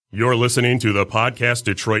You're listening to the Podcast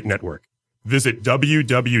Detroit Network. Visit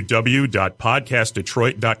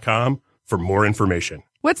www.podcastdetroit.com for more information.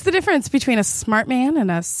 What's the difference between a smart man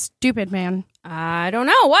and a stupid man? I don't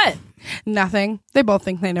know. What? Nothing. They both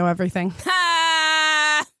think they know everything.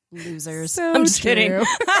 Losers. So I'm just true. kidding. Play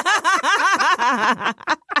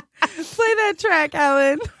that track,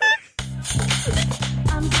 Ellen.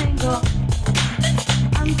 I'm single.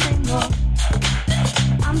 I'm single.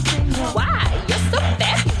 I'm single. Why? You're so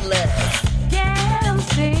fabulous. Yeah, I'm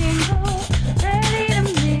single. Ready to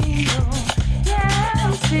mingle. Yeah,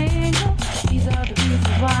 I'm single. These are the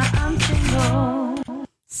reasons why I'm single.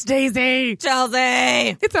 Stacey.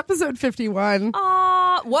 Chelsea. It's episode 51.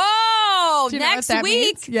 Whoa. Do you know what Next that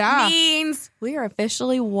week means? Yeah. means we are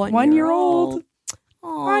officially 1 1 year old.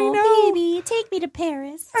 Aw, I know. baby, take me to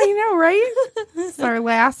Paris. I know, right? It's our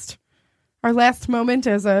last moment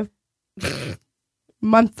as a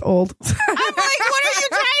month old. I'm like, what are you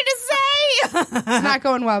trying to say? It's not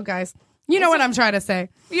going well, guys. You know what I'm trying to say.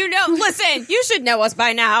 You know, listen, you should know us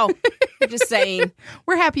by now. I'm just saying.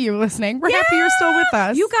 We're happy you're listening. We're happy you're still with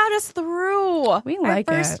us. You got us through We like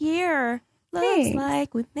our first it. year. Looks Thanks.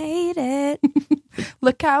 like we made it.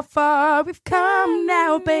 Look how far we've come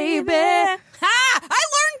now, baby. Ha! I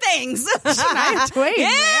learned things. Shania Twain,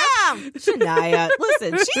 yeah. Shania.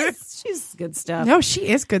 Listen, she's good stuff. No, she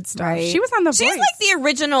is good stuff. Right. She was on The She's Voice. like the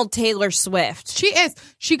original Taylor Swift. She is.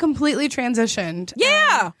 She completely transitioned.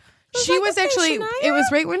 Yeah. She was actually, it was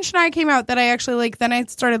right when Shania came out that I actually then I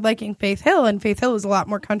started liking Faith Hill, and Faith Hill was a lot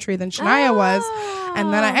more country than Shania was.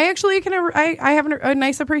 And then I actually I have a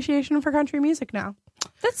nice appreciation for country music now.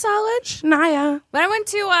 That's solid. Shania. When I went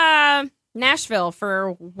to Nashville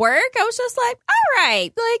for work, I was just like, all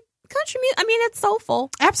right, like country music. I mean, it's soulful.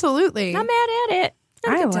 Absolutely. Not mad at it.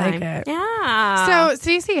 Had a I good like time. it. Yeah. So,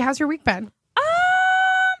 Stacey, how's your week been?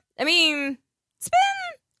 I mean, it's been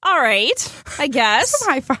all right, I guess.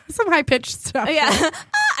 Some high pitched stuff. Yeah.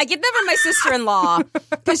 I get that from my sister-in-law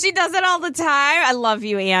because she does it all the time. I love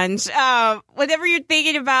you, Ange. Whatever you're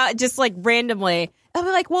thinking about, just like randomly, I'll be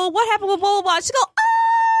like, well, what happened with blah, blah, blah? She'll go,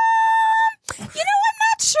 you know, I'm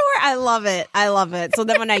not sure. I love it. I love it. So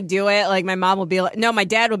then when I do it, like my mom will be like, no, my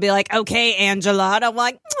dad will be like, okay, Angela. And I'm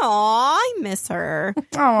like, aw, I miss her.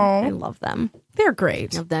 I Oh, love them. they're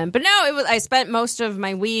great. Of them. But no, I spent most of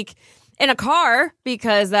my week in a car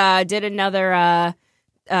because I did another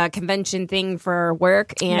convention thing for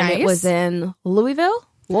work, and Nice. it was in Louisville.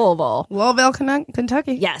 Louisville,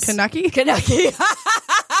 Kentucky. Yes. Kentucky. Kaneki?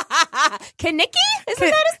 Isn't that his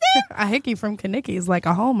name? A hickey from Kaneki is like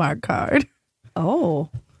a Hallmark card. Oh.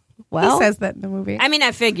 Well, He says that in the movie. I mean,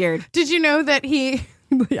 I figured. Did you know that he...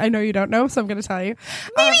 I know you don't know, so I'm going to tell you.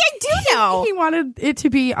 Maybe I do know. He wanted it to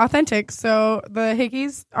be authentic, so the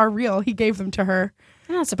hickeys are real. He gave them to her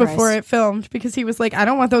I'm not surprised. before it filmed because he was like, I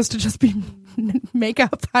don't want those to just be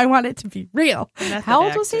makeup. I want it to be real. How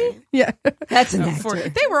old was he? Yeah. That's an actor.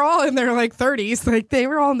 They were all in their 30s. Like they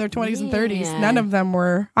were all in their 20s and 30s. Yeah. None of them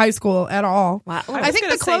were high school at all. Wow. I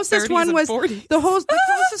think the closest one was the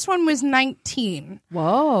closest one was 19.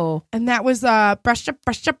 Whoa. And that was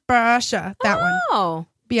Brusha. That one. Oh.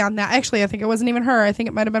 Beyond that, actually, I think it wasn't even her. I think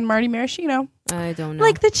it might have been Marty Maraschino. I don't know.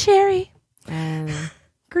 Like the cherry. Uh,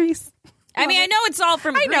 Grease. I mean, I know it's all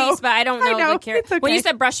from I know. Greece, but I don't know, I know. the character. It's okay. When you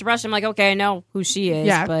said brush, I'm like, okay, I know who she is,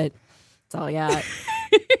 Yeah. but that's all I got.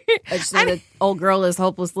 I just know the old girl is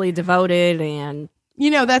hopelessly devoted, and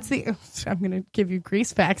You know, that's the... I'm going to give you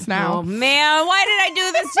Grease facts now. oh man, why did I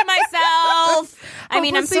do this to myself? I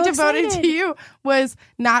mean, I'm so Hopelessly Devoted excited. to You was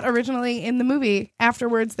not originally in the movie.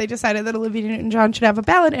 Afterwards, they decided that Olivia Newton-John should have a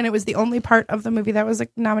ballad, and it was the only part of the movie that was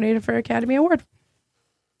nominated for Academy Award.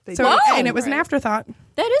 Whoa. And it was an afterthought.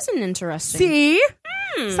 That is an interesting. See?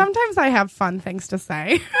 Sometimes I have fun things to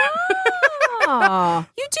say. Aw,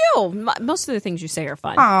 you do. Most of the things you say are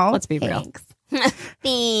fun. Oh, Let's be real.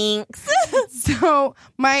 Thanks. So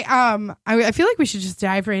my I feel like we should just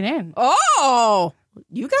dive right in. Oh,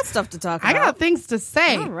 you got stuff to talk I about. got things to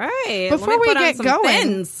say. All right. Before Let me we put on get some going,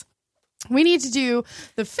 fins. We need to do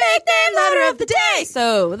the fake name letter of the day.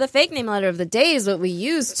 So the fake name letter of the day is what we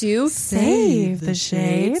use to Save the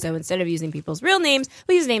shade. So instead of using people's real names,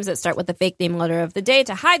 we use names that start with the fake name letter of the day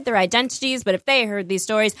to hide their identities. But if they heard these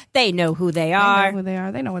stories, they know who they They are. know who they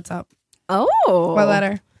are. They know what's up. Oh. What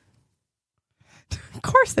letter? Of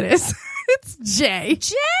course it is. It's J.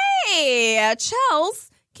 Jay. Chels,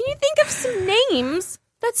 can you think of some names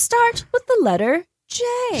that start with the letter J?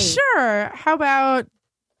 Sure. How about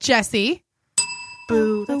Jesse?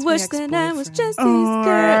 Boo, that's I my wish that I was ex-boyfriend. Jesse's Or-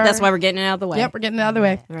 girl. That's why we're getting it out of the way. Yep, we're getting it out of the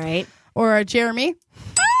way. Right. Or Jeremy.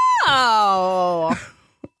 Oh.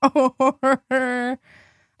 Or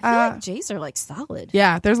I feel like J's are like solid.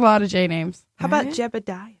 Yeah, there's a lot of J names. How about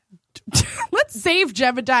Jebediah? Let's save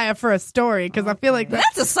Jebediah for a story because I feel like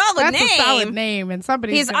That's a solid name. a solid name, and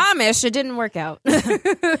somebody He's Amish. It didn't work out. Oh, did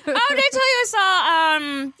I tell you I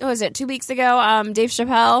saw, what was it, 2 weeks ago, Dave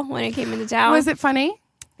Chappelle when he came into town? Was it funny?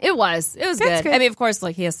 It was. It was That's good. good. I mean, of course,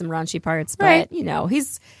 like he has some raunchy parts, but Right. you know,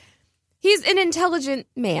 he's an intelligent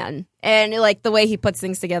man, and like the way he puts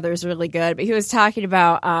things together is really good. But he was talking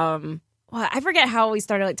about, well, I forget how we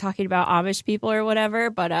started like talking about Amish people or whatever,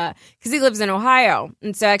 but because he lives in Ohio,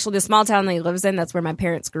 and so actually the small town that he lives in, that's where my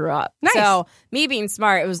parents grew up. Nice. So me being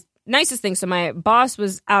smart, it was nicest thing. So my boss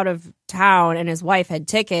was out of town, and his wife had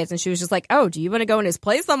tickets, and she was just like, "Oh, do you want to go in his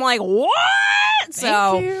place?" I'm like, "What?"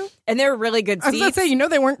 Thank you. And they're really good I was seats. gonna say,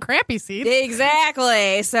 they weren't crappy seats.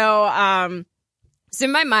 Exactly. So, so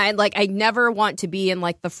in my mind, like I never want to be in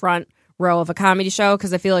like the front row of a comedy show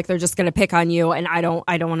because I feel like they're just going to pick on you, and I don't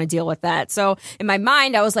want to deal with that. So in my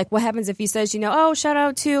mind, I was like, what happens if he says, oh, shout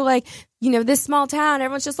out to like, this small town?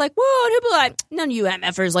 Everyone's just like, whoa, and he'll be like, none of you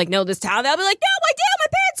MFers like know this town. They'll be like, no, my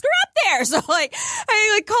parents grew up there. So like,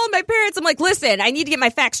 I like called my parents. I'm like, listen, I need to get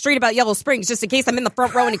my facts straight about Yellow Springs just in case I'm in the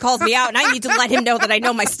front row and he calls me out, and I need to let him know that I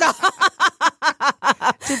know my stuff.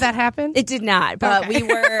 Did that happen? It did not, but Okay. we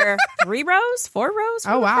were 3 rows, 4 rows.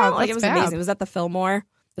 from Oh, the wow, front. Like it that's was fab. amazing. It was at the Fillmore.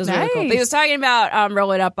 It was really cool. But Nice. he was talking about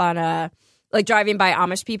rolling up on like driving by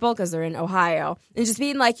Amish people because they're in Ohio, and just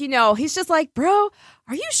being like, he's just like, bro,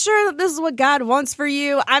 are you sure that this is what God wants for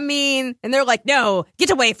you? I mean, and they're like, no, get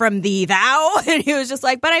away from thee, thou. And he was just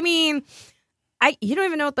like, but I mean, you don't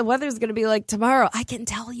even know what the weather's going to be like tomorrow. I can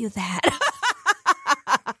tell you that.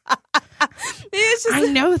 It's just, I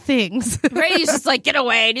know things. right? He's just like, get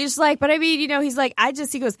away. And he's just like, but I mean, he's like,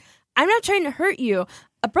 he goes, I'm not trying to hurt you.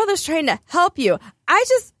 A brother's trying to help you. I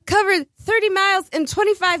just covered 30 miles in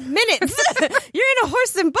 25 minutes. You're in a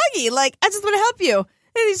horse and buggy. Like, I just want to help you.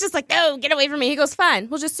 And he's just like, no, get away from me. He goes, fine.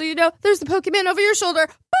 Well, just so you know, there's the Pokemon over your shoulder.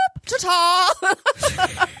 Boop,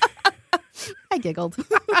 ta-ta. I giggled.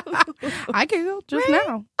 I giggled just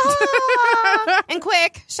now. Ah. And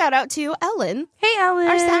quick, shout out to Ellen, Hey, Ellen.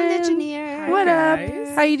 our sound engineer. What up?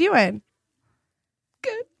 guys. How you doing?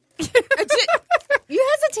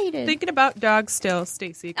 You hesitated. Thinking about dogs still,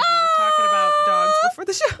 Stacy, because we were talking about dogs before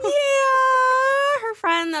the show. Yeah, her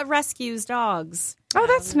friend that rescues dogs. Oh,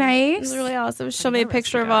 that's It nice. was really awesome. She showed me a never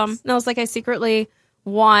picture of rescue him. dogs. And I was like, I secretly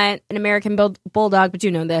want an American bulldog, but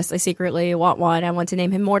you know this. I secretly want one. I want to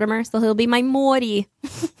name him Mortimer, so he'll be my Morty.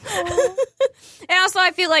 And also,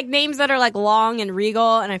 I feel like names that are like long and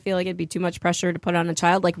regal, and I feel like it'd be too much pressure to put on a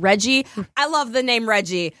child. Like Reggie, I love the name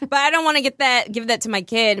Reggie, but I don't want to give that to my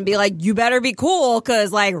kid and be like, you better be cool,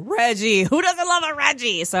 because like Reggie, who doesn't love a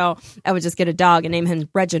Reggie? So I would just get a dog and name him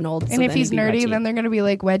Reginald. And if he's nerdy, then they're going to be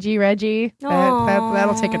like Wedgie Reggie.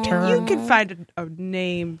 That'll take a turn. You can find a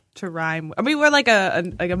name to rhyme. I mean, we're like I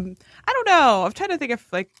don't know. I'm trying to think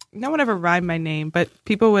if like no one ever rhymed my name, but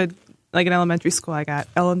people would. Like in elementary school, I got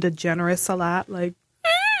Ellen DeGeneres a lot. Like,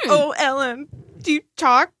 oh, Ellen, do you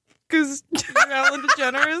talk? Because you're Ellen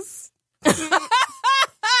DeGeneres.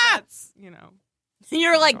 That's,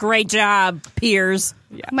 You're like, great job, Piers.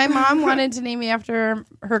 My mom wanted to name me after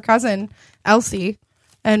her cousin Elsie,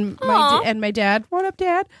 and my dad, what up,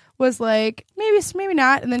 Dad, was like maybe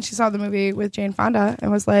not, and then she saw the movie with Jane Fonda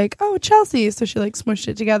and was like, oh, Chelsea, so she like smushed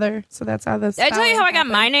it together. So that's how this. Did I tell you how I got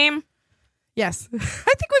my name? Yes, I think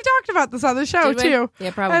we've talked about this on the show Did we? too.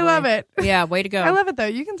 Yeah, probably. I love it. Yeah, way to go. I love it though.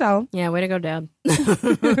 You can tell. Yeah, way to go, Dad.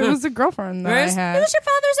 It was a girlfriend that I It had. was your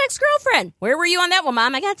father's ex-girlfriend. Where were you on that one,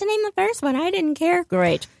 Mom? I got to name the first one. I didn't care.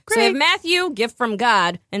 Great. So we have Matthew, gift from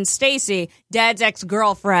God, and Stacy, Dad's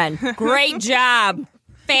ex-girlfriend. Great job.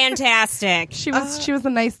 Fantastic. She was a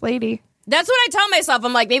nice lady. That's what I tell myself.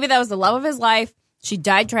 I'm like, maybe that was the love of his life. She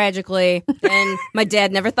died tragically, and my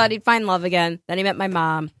dad never thought he'd find love again. Then he met my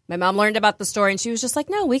mom. My mom learned about the story, and she was just like,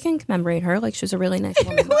 no, we can commemorate her. Like, she was a really nice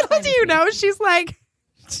woman. Little do you know, she's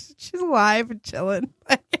alive and chilling.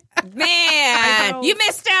 Man, you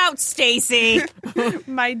missed out, Stacy.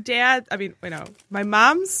 my dad, my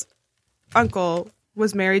mom's uncle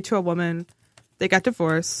was married to a woman. They got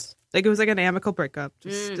divorced. Like, it was like an amicable breakup.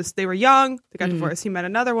 Just they were young. They got divorced. He met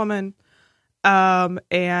another woman.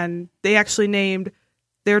 And they actually named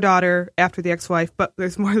their daughter after the ex-wife, but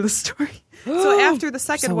there's more to the story. So after the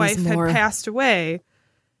second So wife is had more. passed away,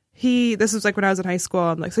 this was like when I was in high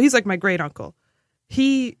school. So he's like my great uncle.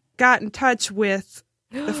 He got in touch with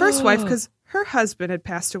the first wife because her husband had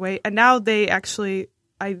passed away, and now they actually,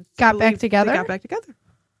 Got back together? They got back together.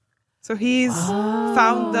 So he's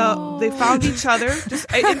they found each other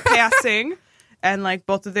just in passing, and like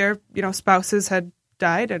both of their spouses had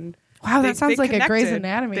died, and Wow, that sounds like a Grey's connected.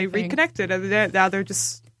 Anatomy They thing. reconnected, and now they're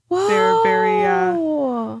just They're very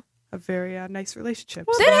Whoa. a very nice relationship.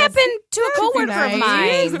 That happened to a that'd be coworker of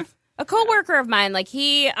nice. mine. A coworker of mine, like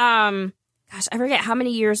he, gosh, I forget how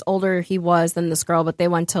many years older he was than this girl, but they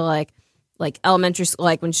went to like elementary school.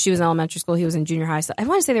 Like when she was in elementary school, he was in junior high. So I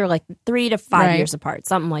want to say they were like 3 to 5 Right. years apart,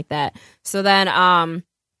 something like that. So then,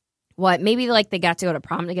 maybe like they got to go to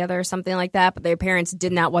prom together or something like that, but their parents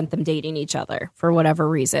did not want them dating each other for whatever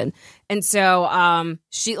reason. And so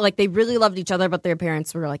she like they really loved each other, but their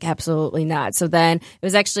parents were like absolutely not. So then it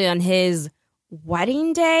was actually on his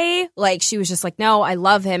wedding day, like she was just like, no, I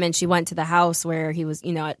love him, and she went to the house where he was,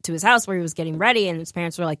 to his house where he was getting ready, and his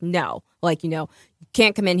parents were like, no, like, you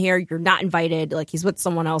can't come in here, you're not invited, like he's with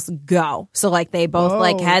someone else, go. So like they both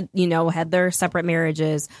like had their separate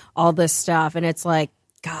marriages, all this stuff, and it's like,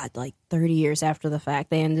 God, like 30 years after the fact,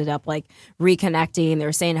 they ended up like reconnecting. They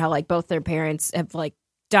were saying how like both their parents have like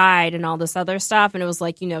died and all this other stuff, and it was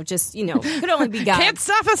like, could only be God. Can't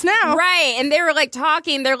stop us now. Right. And they were like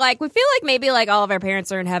talking, they're like, we feel like maybe like all of our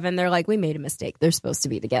parents are in heaven. They're like, we made a mistake, they're supposed to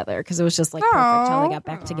be together, because it was just like perfect how they got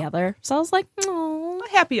back together. So I was like, oh, A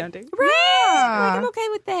happy ending. right. Yeah. Like, I'm okay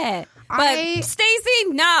with that. But I- Stacey,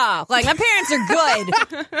 no, like my parents are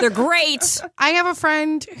good. They're great. I have a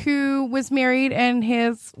friend who was married and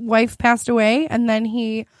his wife passed away, and then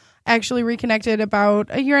he actually reconnected about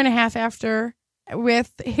a year and a half after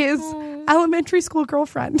with his elementary school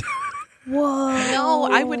girlfriend. Whoa. No,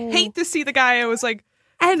 I would hate to see the guy. I was like,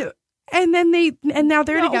 and now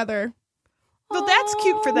they're No. together. well, that's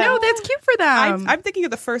cute for them. No, that's cute for them. I'm thinking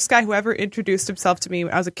of the first guy who ever introduced himself to me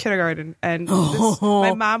when I was in kindergarten, and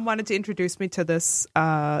my mom wanted to introduce me to this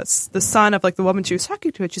the son of like the woman she was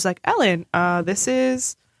talking to. And she's like, Ellen, this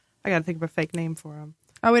is. I gotta think of a fake name for him.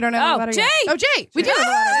 Oh, we don't know. Oh, the letter Jay! yet. Oh, Jay. We did have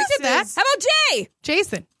the letter. We did that. How about Jay?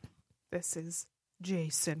 Jason. This is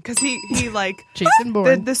Jason, because he like Jason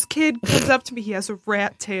Bourne. this kid comes up to me. He has a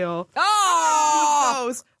rat tail. Oh. He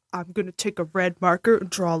goes, I'm gonna take a red marker and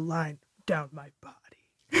draw a line down my body.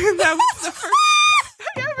 That was the first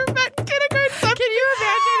I ever met in kindergarten. Can you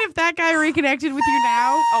imagine if that guy reconnected with you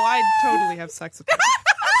now? Oh, I'd totally have sex with him.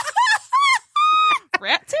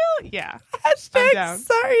 Rat tail? Yeah. I'm down.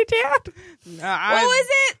 Sorry, Dad. No, What was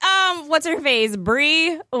it? What's her face?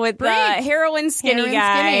 Brie with Brie. the heroin skinny Heroin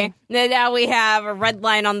guy. skinny. Then now we have a red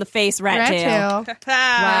line on the face, rat tail.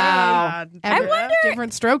 Wow.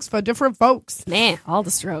 Different strokes for different folks. Man, all the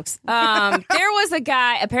strokes. There was a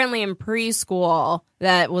guy apparently in preschool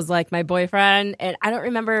that was like my boyfriend, and I don't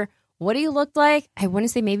remember what he looked like. I want to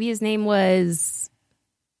say maybe his name was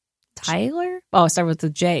Tyler. Oh, it started with a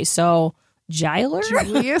J. So Giler?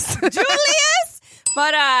 Julius. Julius.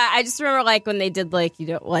 But I just remember like when they did like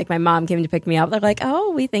like my mom came to pick me up, they're like,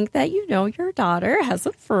 oh, we think that your daughter has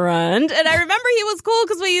a friend, and I remember he was cool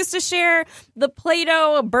because we used to share the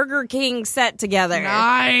Play-Doh Burger King set together.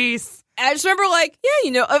 Nice. I just remember like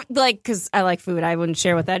like because I like food, I wouldn't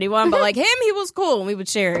share with anyone, but like him, he was cool and we would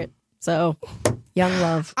share it. So young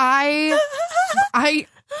love. I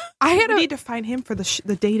had We a. need to find him for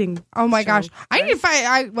the dating. Oh my show, gosh! I right? need to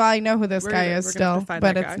find. I know who this We're guy gonna- is we're gonna still, have to find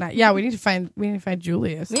but that it's guy. not. Yeah, we need to find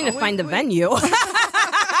Julius. We need to find the venue.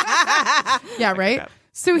 Yeah, right.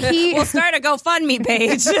 So he. We'll start a GoFundMe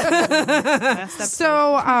page.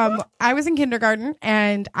 So I was in kindergarten,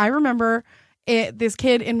 and I remember this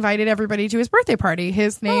kid invited everybody to his birthday party.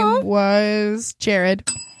 His name was Jared,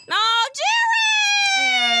 Oh,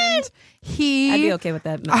 Jared! and he. I'd be okay with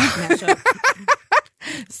that matchup.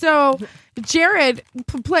 So Jared,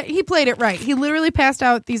 he played it right. He literally passed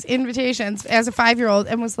out these invitations as a 5-year-old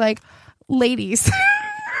and was like, ladies.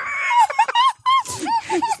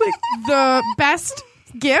 It's like, the best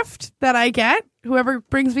gift that I get, whoever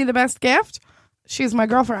brings me the best gift, she's my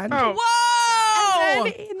girlfriend. Oh. Whoa!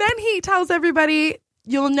 And then he tells everybody,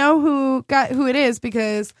 you'll know who it is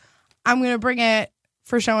because I'm going to bring it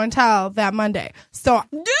for show and tell that Monday. So,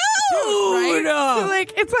 Dude! right? So,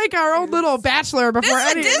 like, it's like our own little Bachelor before This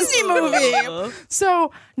is a any Disney movie.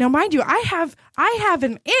 So now, mind you, I have I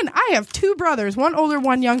have 2 brothers, one older,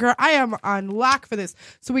 one younger. I am on lock for this.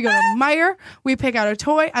 So we go to Meijer, we pick out a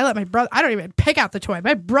toy. I let my brother. I don't even pick out the toy.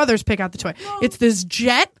 My brothers pick out the toy. It's this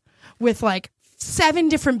jet with like 7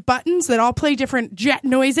 different buttons that all play different jet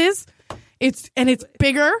noises. It's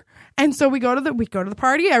bigger. And so we go to the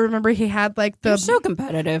party. I remember he had like the You're so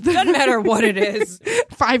competitive. Doesn't matter what it is.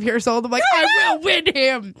 5 years old. I'm like, I will win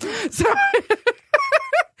him.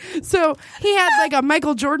 So he had like a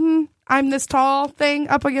Michael Jordan, I'm this tall thing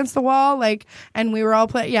up against the wall, like, and we were all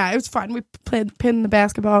playing. Yeah, it was fun. We pinned the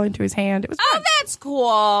basketball into his hand. It was Oh, fun. that's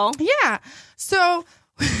cool. Yeah. So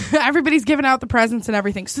everybody's giving out the presents and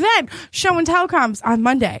everything. So then show and tell comes on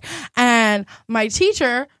Monday, and my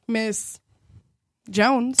teacher, Miss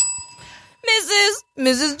Jones.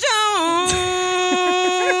 Mrs. Jones.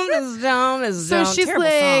 Mrs. Jones. So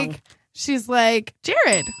she's like,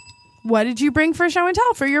 Jared, what did you bring for show and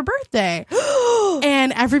tell for your birthday?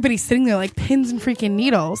 And everybody's sitting there like pins and freaking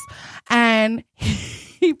needles. And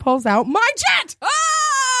he pulls out my jet.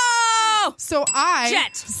 Oh! So I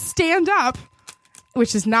Jet. stand up,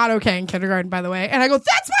 which is not okay in kindergarten, by the way. And I go,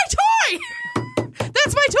 that's my toy.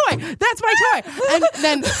 That's my toy. That's my toy. And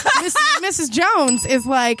then Mrs. Jones is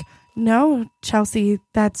like, no, Chelsea,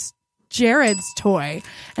 that's Jared's toy.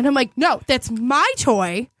 And I'm like, no, that's my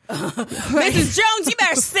toy. Mrs. Jones, you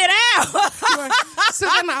better sit down. So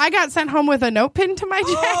then I got sent home with a note pinned to my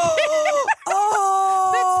jacket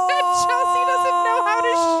that said Chelsea doesn't know how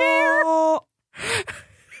to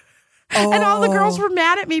share. And all the girls were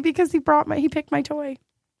mad at me because he picked my toy.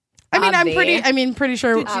 I mean, Obvi. pretty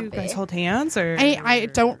sure. Did you guys hold hands or? I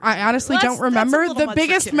honestly don't remember. that's a little The much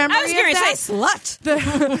biggest for memory I was going of to that, say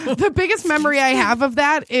slut. the biggest memory I have of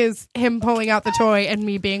that is him pulling out the toy and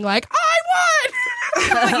me being like, I won.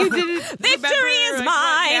 But you didn't. Victory is what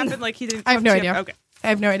mine. happened? Like he didn't. I have no come to you? idea. Okay. I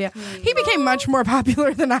have no idea. He became much more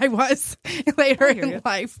popular than I was later in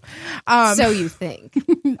life. So you think.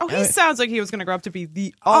 Oh, he sounds like he was going to grow up to be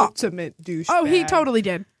the ultimate douche. Oh, he totally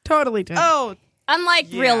did. Totally did. Oh, Unlike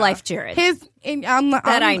real life Jared.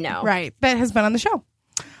 That I know. Right. That has been on the show.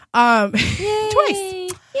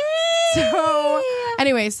 Twice. So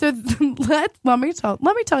anyway, let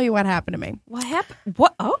me tell you what happened to me. What happened?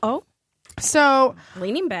 What? Oh. So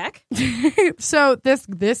Leaning back. so this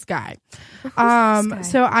guy.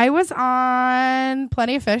 So I was on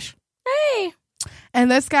Plenty of Fish. Hey. And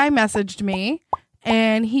this guy messaged me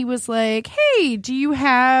and he was like, hey, do you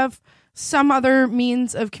have some other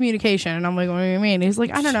means of communication? And I'm like, what do you mean? He's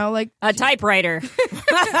like, I don't know, like A typewriter.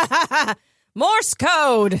 Morse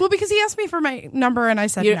code. well, because he asked me for my number and I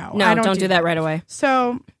said no. No, I don't do that right away.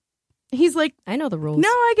 So he's like, I know the rules. no,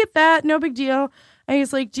 I get that. No big deal. And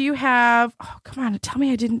he's like, do you have, oh, come on, tell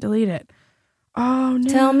me I didn't delete it. Oh, no.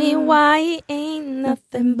 Tell me why he ain't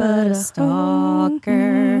nothing but a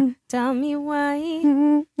stalker. Tell me why he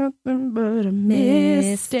Nothing but a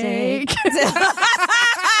mistake.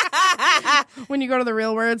 When you go to the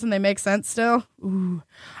real words and they make sense still. Ooh.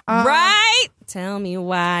 right? Tell me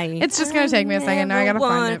why. It's just going to take me a second. Now I got to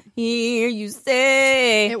find it. Hear you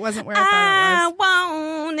say It wasn't where I thought it was.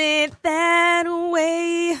 want it that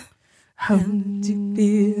way.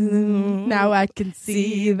 Now I can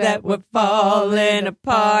see that we're falling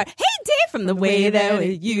apart. Hey, Dave, from the way that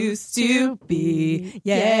it used to be.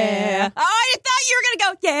 Yeah. Oh, I thought you were going to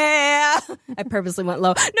go, yeah. I purposely went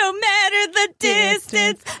low. No matter the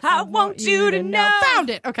distance, I want you to know.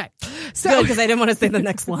 Found it. Okay. So, Good, because I didn't want to say the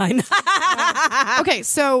next line. okay.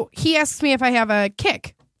 So he asks me if I have a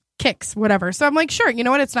Kicks, whatever. So I'm like, sure. You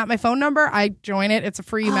know what? It's not my phone number. I join it. It's a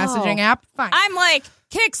free messaging app. Fine. I'm like,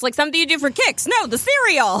 Kicks, like something you do for kicks. No, the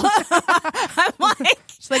cereal. I'm like,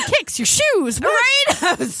 She's like, Kicks, your shoes.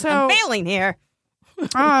 right? So, I'm failing here.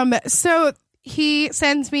 So he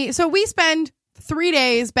sends me. So we spend 3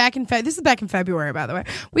 days back in this is back in February, by the way.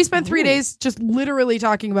 We spent 3 days just literally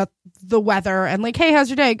talking about the weather and like, hey, how's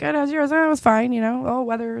your day? Good. How's yours? Oh, it was fine. You know, oh,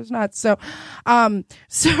 weather is nuts. So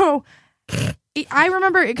I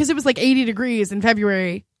remember because it was like 80 degrees in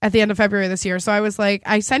February at the end of February this year. So I was like,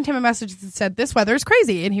 I sent him a message that said, this weather is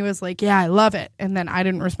crazy. And he was like, yeah, I love it. And then I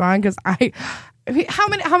didn't respond because I mean, how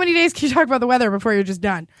many days can you talk about the weather before you're just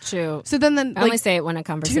done? True. So then I only say it when a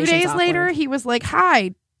conversation 2 days later, he was like,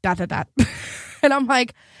 hi, ... And I'm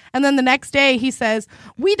like, and then the next day he says,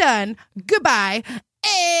 we done. Goodbye.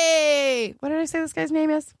 Hey. What did I say this guy's name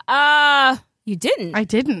is? You didn't. I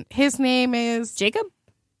didn't. His name is Jacob?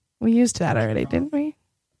 We used that already, didn't we?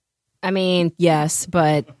 I mean, yes,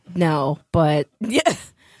 but no, but yeah.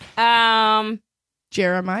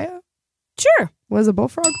 Jeremiah Sure. was a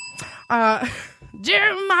bullfrog.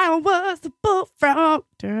 Jeremiah was a bullfrog.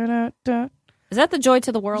 Da, da, da. Is that the Joy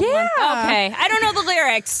to the World Yeah. one? Okay. I don't know the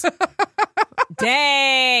lyrics.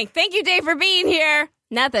 Dang. Thank you, Dave, for being here.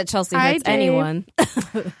 Not that Chelsea Hi, hurts Dave. anyone.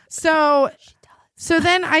 So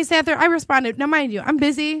then I sat there. I responded. Now, mind you, I'm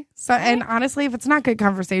busy. So, and honestly, if it's not good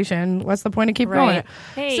conversation, what's the point of keep going? Right.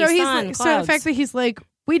 Hey, so he's sun, like, so the clouds. fact that he's like,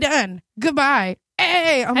 we done. Goodbye.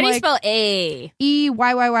 Hey, I'm How do you like spell A?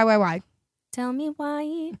 EYYYYY. Tell me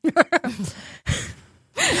why.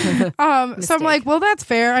 So I'm Mistake. like, well, that's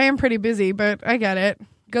fair. I am pretty busy, but I get it.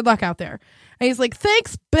 Good luck out there. And he's like,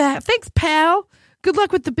 thanks, pal. Good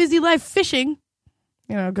luck with the busy life fishing.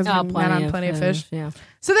 You know, because we're not on Plenty of Fish. Yeah.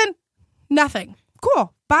 So then, nothing.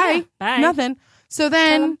 Cool. Bye. Yeah, bye. Nothing. So Tell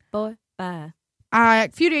then, 'em, boy, bye. a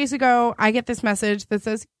few days ago, I get this message that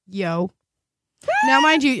says, yo. Now,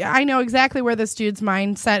 mind you, I know exactly where this dude's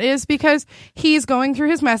mindset is because he's going through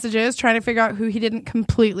his messages, trying to figure out who he didn't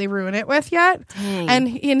completely ruin it with yet. Dang.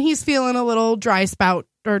 And he's feeling a little drought.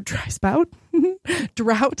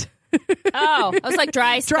 Oh, I was like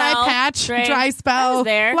dry spell. Dry patch, dry I spell. was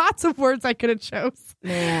there. Lots of words I could have chose.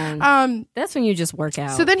 Man, that's when you just work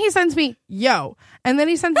out. So then he sends me, yo. And then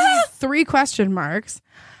he sends me 3 question marks.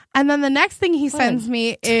 And then the next thing he sends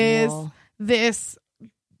me is tool. this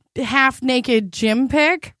half-naked gym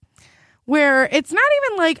pic where it's not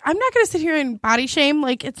even like, I'm not going to sit here and body shame.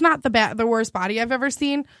 Like, it's not the worst body I've ever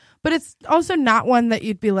seen. But it's also not one that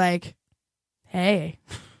you'd be like, hey.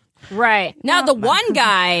 Right. Now, the one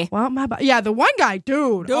guy. Well, the one guy,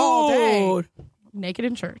 dude. All day. Naked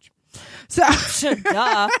in church. So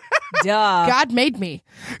Duh. God made me.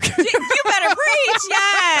 You better preach.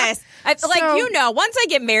 Yes. So- Once I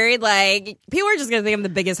get married, like, people are just going to think I'm the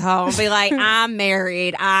biggest hoe and be like, I'm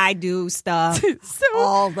married. I do stuff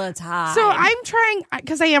all the time. So I'm trying,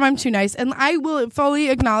 because I'm too nice, and I will fully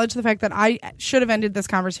acknowledge the fact that I should have ended this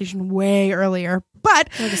conversation way earlier, but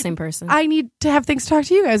We're the same person. I need to have things to talk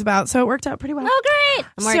to you guys about, so it worked out pretty well. Oh, great.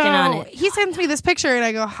 I'm working on it. He sends me this picture, and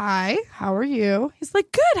I go, hi, how are you? He's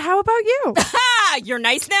like, good, how about you? You're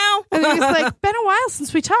nice now? And then he's like, been a while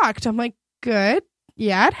since we talked. I'm like, good.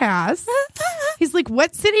 Yeah, it has. He's like,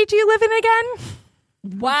 what city do you live in again?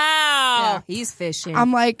 Wow. Yeah. He's fishing.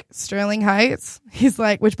 I'm like, Sterling Heights. He's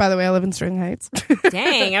like, which, by the way, I live in Sterling Heights.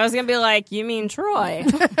 Dang. I was going to be like, you mean Troy?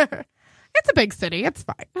 It's a big city. It's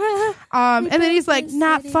fine. And then he's like,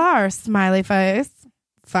 not far, smiley face.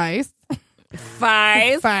 Face.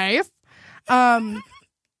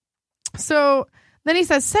 So then he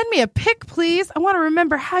says, send me a pic, please. I want to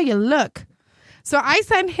remember how you look. So I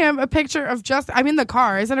send him a picture of I'm in the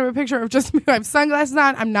car. I send him a picture of just me. I have sunglasses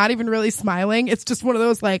on. I'm not even really smiling. It's just one of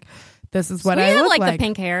those, like, this is what I look like the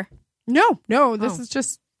pink hair. No, this is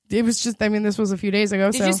just, it was just, I mean, this was a few days ago.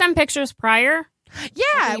 Did you send pictures prior?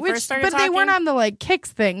 Yeah, when you first started but they weren't talking? on the like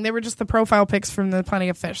kicks thing. They were just the profile pics from the Plenty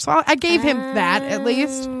of Fish. So I gave him that at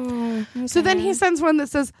least. So then he sends one that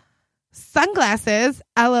says sunglasses,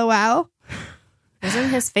 LOL. Isn't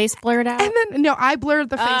his face blurred out? And then I blurred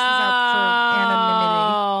the faces out for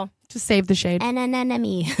anonymity to save the shade.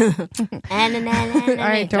 Anonymity. All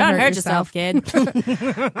right, don't hurt yourself. kid.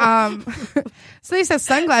 So he says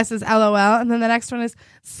sunglasses, LOL, and then the next one is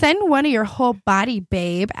send one of your whole body,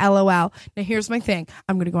 babe, LOL. Now here's my thing.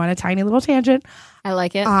 I'm going to go on a tiny little tangent. I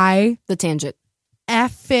like it. The tangent.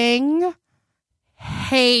 Effing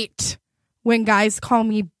hate when guys call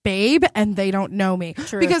me babe and they don't know me.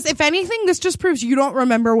 True. Because if anything, this just proves you don't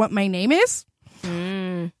remember what my name is.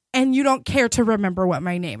 And you don't care to remember what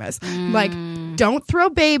my name is. Like, don't throw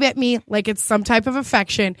babe at me like it's some type of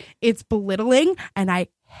affection. It's belittling, and I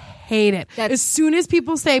hate it. As soon as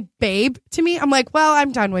people say babe to me, I'm like, well,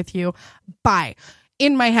 I'm done with you. Bye.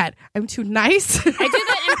 In my head, I'm too nice. I do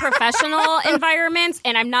that in professional environments,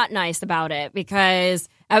 and I'm not nice about it because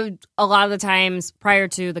a lot of the times prior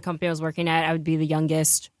to the company I was working at, I would be the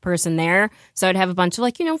youngest person there. So I'd have a bunch of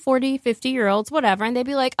 40, 50-year-olds, whatever. And they'd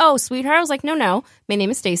be like, oh, sweetheart. I was like, no, my name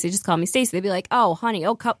is Stacy. Just call me Stacy. They'd be like, oh, honey,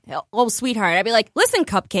 oh, sweetheart. I'd be like, listen,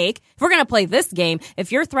 cupcake, if we're going to play this game,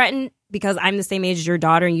 if you're threatened because I'm the same age as your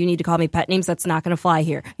daughter and you need to call me pet names, that's not going to fly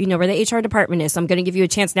here. You know where the HR department is. So I'm going to give you a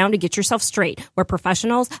chance now to get yourself straight. We're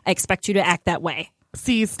professionals. I expect you to act that way.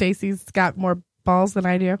 See, Stacy's got more balls than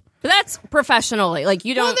I do. But that's professionally. Like,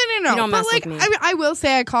 you don't, no. You don't but mess like, with me. I mean, I will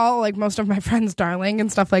say I call like most of my friends darling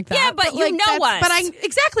and stuff like that. Yeah, but you know us. But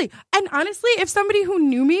exactly. And honestly, if somebody who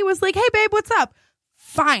knew me was like, hey, babe, what's up?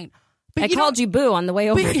 Fine. But I called you boo on the way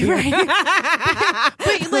over here. Right.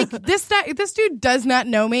 But like this dude does not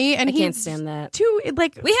know me, and I can't stand that. Too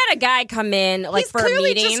like We had a guy come in like he's for a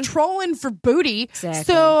clearly meeting. just trolling for booty. Exactly.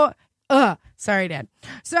 So, sorry, Dad.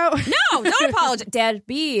 So No, don't apologize, Dad.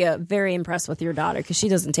 Be very impressed with your daughter because she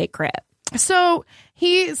doesn't take crap. So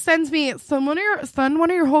he sends me send one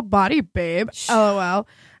of your whole body, babe. LOL.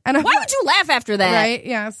 And I'm Why would you laugh after that? Right?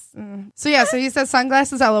 Yes. So he says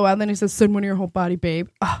sunglasses, LOL. And then he says send one of your whole body, babe.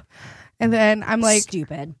 Ugh. And then I'm like,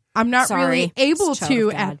 stupid. I'm not Sorry. really able It's child to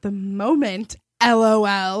of God. at the moment.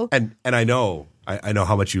 LOL. And I know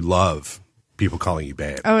how much you love people calling you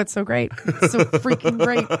babe. Oh, it's so great. It's so freaking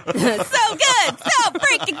great. So good. So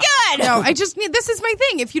freaking good. No, I just need, this is my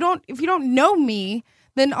thing. If you don't know me,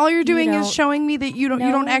 then all you're doing is don't showing me that you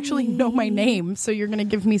don't actually know my name. So you're going to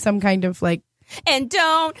give me some kind of like And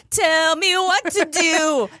don't tell me what to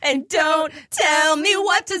do. And don't tell me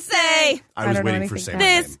what to say. I was don't know waiting for anything Say about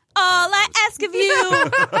My This Name. all I ask of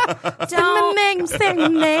you. Don't name, say my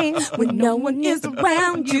name. when no one is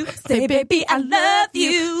around you. Say, baby, I love you.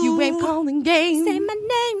 You ain't calling games. Say my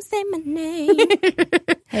name, say my name.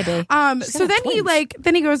 Hey, babe. So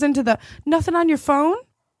then he goes into the nothing on your phone.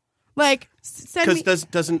 Like, send me. Because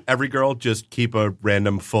doesn't every girl just keep a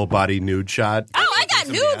random full body nude shot? Oh, I got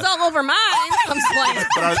nudes all over mine. I'm just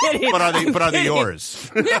playing. But are they yours?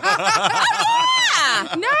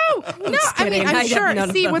 No, I mean, I I'm have sure. none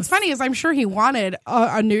of See, those. what's funny is I'm sure he wanted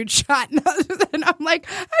a nude shot. And I'm like,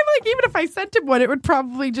 even if I sent him one, it would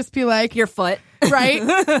probably just be like, Your foot. right?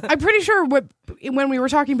 I'm pretty sure when we were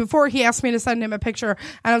talking before, he asked me to send him a picture,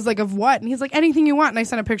 and I was like, of what? And he's like, anything you want. And I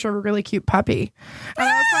sent a picture of a really cute puppy. And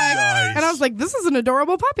I was like, this is an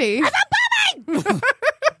adorable puppy.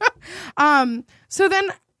 So then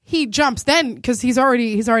he jumps because he's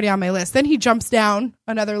already on my list. Then he jumps down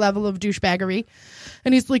another level of douchebaggery,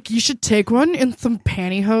 and he's like, you should take one and some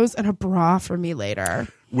pantyhose and a bra for me later.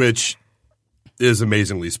 Which is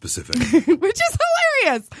amazingly specific. Which is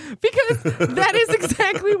hilarious because that is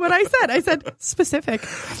exactly what I said. I said specific.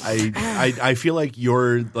 I feel like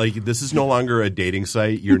you're like, this is no longer a dating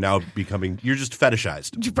site. You're now you're just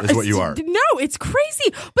fetishized is what you are. No, it's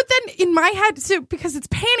crazy. But then in my head, so because it's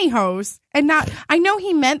pantyhose and not, I know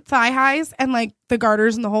he meant thigh highs and like the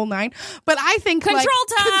garters and the whole nine, but I think Control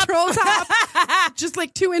top, just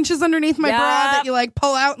like 2 inches underneath my bra that you like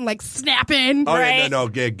pull out and like snap in. Oh, Right. yeah, no,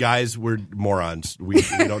 guys, we're morons. We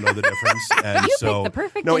don't know the difference. And You so, picked the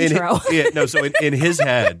perfect no, intro. So in his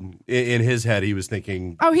head, he was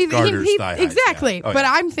thinking, Oh, he garters, thigh highs. exactly. Yeah. Oh, but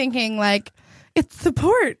yeah. I'm thinking like it's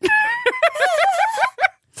support.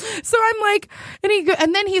 So I'm like,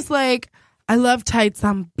 and then he's like, I love tights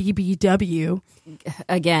on BBW,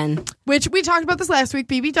 Again, which we talked about this last week.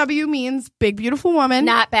 BBW means big beautiful woman.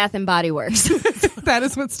 not Bath and Body Works. That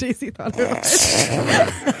is what Stacey thought it was.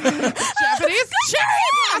 Japanese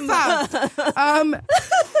cherry blossom.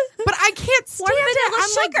 But I can't stand it. vanilla I'm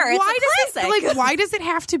sugar. like, why It's a does classic. why does it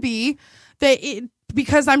have to be that?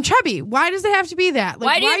 Because I'm chubby. Why does it have to be that? Like,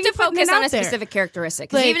 Why do you are have to putting focus it on out a there? specific characteristic?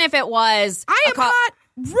 Because Like, even if it was, I am hot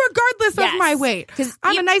regardless Yes. of my weight. 'Cause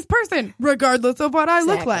I'm a nice person regardless of what I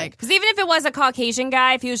look like. Because even if it was a Caucasian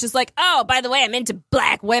guy, if he was just like, oh, by the way, I'm into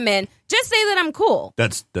black women, just say that I'm cool.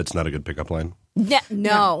 That's not a good pickup line.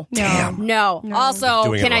 No. Damn. No. Also,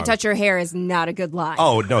 Doing it can I wrong. touch your hair is not a good line.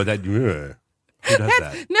 Oh no, that who does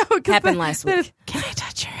that? No, because Happened last week. Can I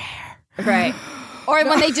touch your hair? Right. Or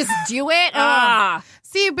when they just do it.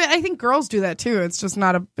 See, but I think girls do that too. It's just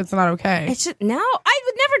not it's not okay. It's just, no, I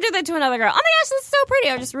would never do that to another girl. Oh my gosh, this is so pretty.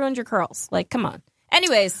 I just ruined your curls. Like, come on.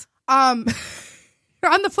 Anyways.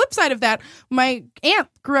 On the flip side of that, my aunt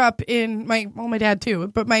grew up in my dad too,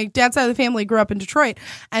 but my dad's side of the family grew up in Detroit,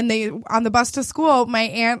 and they on the bus to school, my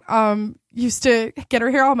aunt used to get her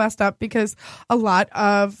hair all messed up because a lot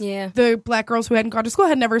of the black girls who hadn't gone to school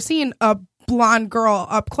had never seen a blonde girl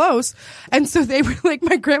up close, and so they were like,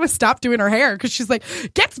 my grandma stopped doing her hair because she's like,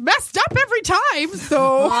 gets messed up every time,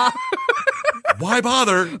 so Why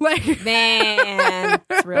bother? like, Man.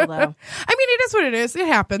 It's real, though. I mean, it is what it is. It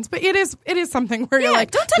happens, but it is something where you're like,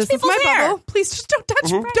 don't touch this is people's my hair. bubble. Please just don't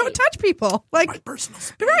touch people. Like, My personal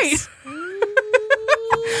space.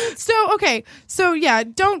 right. So yeah,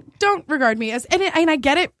 don't regard me as, and I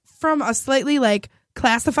get it from a slightly like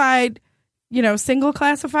classified, single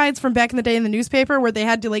classifieds from back in the day in the newspaper where they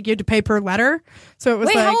had to like, you had to pay per letter. So it was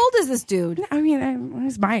Wait, like, how old is this dude? I mean,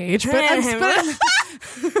 he's my age, but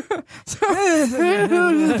so,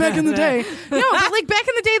 back in the day. No, but like back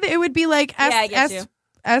in the day, that it would be like I get you.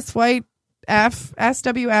 S white F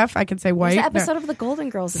SWF. I can say white. There's an No. episode of The Golden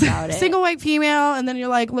Girls about it. Single white female, and then you're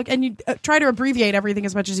like, look, and you try to abbreviate everything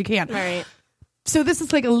as much as you can. Right. So this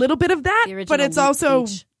is like a little bit of that, The original but it's wheat also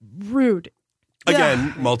speech. rude.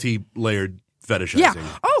 Again, multi-layered fetishizing. Yeah.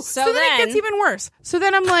 Oh, So so then it then- gets even worse. So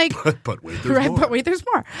then I'm like, But wait, there's right, more. but wait, there's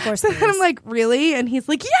more. course So there then I'm is. like, really? And he's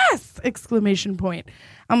like, yes! Exclamation point.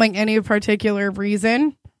 I'm like, any particular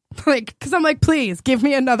reason? Like, because I'm like, please give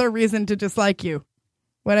me another reason to dislike you.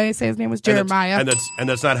 What did I say? His name was Jeremiah. And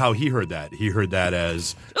that's not how he heard that. He heard that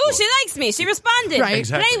as Ooh, she likes me. She responded. Right.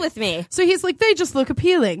 Exactly. Play with me. So he's like, they just look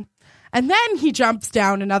appealing. And then he jumps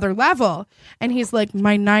down another level, and he's like,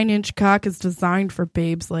 my 9-inch cock is designed for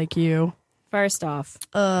babes like you. First off.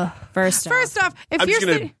 First Off, if I'm you're just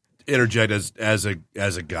gonna sitting- interject as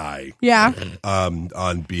a guy. yeah,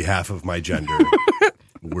 On behalf of my gender,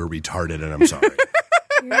 we're retarded, and I'm sorry.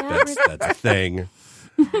 That's a thing.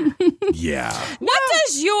 Yeah. What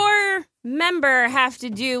does your member have to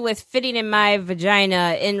do with fitting in my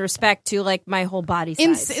vagina in respect to like my whole body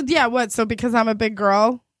size? Yeah, what? So because I'm a big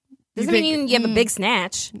girl? Doesn't mean you have a big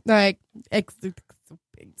snatch. Like,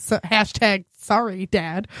 so, hashtag sorry,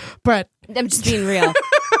 Dad. But I'm just being real.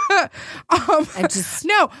 I'm just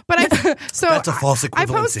no, but That's a false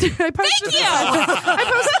equivalency. I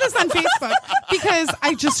posted this on Facebook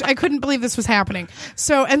because I couldn't believe this was happening.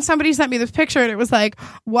 So, and somebody sent me this picture, and it was like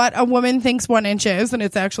what a woman thinks 1 inch is, and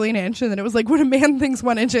it's actually an inch, and then it was like what a man thinks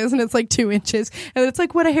 1 inch is, and it's like 2 inches, and it's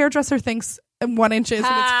like what a hairdresser thinks 1 inch is,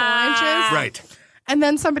 and it's 4 inches. Right. And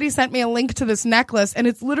then somebody sent me a link to this necklace, and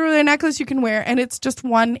it's literally a necklace you can wear, and it's just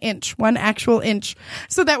 1 inch, 1 actual inch.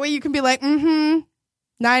 So that way you can be like, 9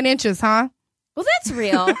 inches, huh? well, that's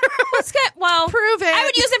real. Let's get Prove it. I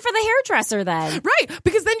would use it for the hairdresser then. Right,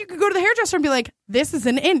 because then you could go to the hairdresser and be like, this is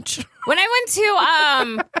an inch. When I went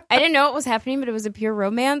to, I didn't know what was happening, but it was a pure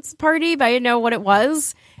romance party, but I didn't know what it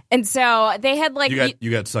was. And so they had like...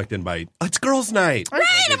 You got sucked in by, it's girls' night. Right,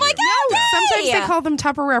 I'm like, oh, yay! Sometimes they call them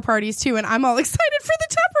Tupperware parties, too, and I'm all excited for the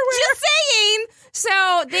Tupperware. Just saying. So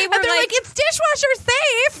they were And they're like, it's dishwasher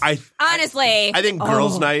safe. honestly. I think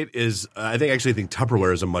girls' night is. I think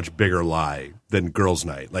Tupperware is a much bigger lie than girls'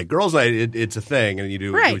 night. Like girls' night, it's a thing, and you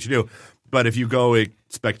do Right. what you do. But if you go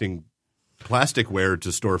expecting plasticware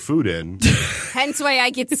to store food in, Hence why I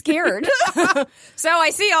get scared. So I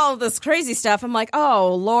see all of this crazy stuff. I'm like,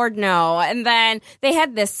 oh, Lord, no. And then they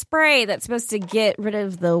had this spray that's supposed to get rid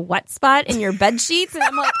of the wet spot in your bed sheets. And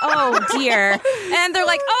I'm like, oh, dear. And they're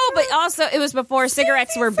like, oh, but also it was before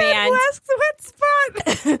cigarettes were banned. Wet spot.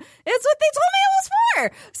 It's what they told me it was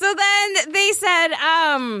for. So then they said,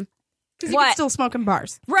 You can still smoke in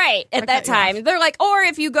bars. right, at that time. They're like, or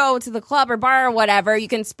if you go to the club or bar or whatever, you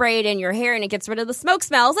can spray it in your hair and it gets rid of the smoke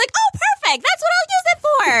smell. I was like, oh, perfect. That's what I'll use it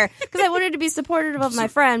for. Because I wanted to be supportive of my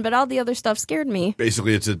friend, but all the other stuff scared me.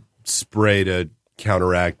 basically, it's a spray to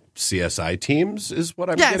counteract CSI teams. Is what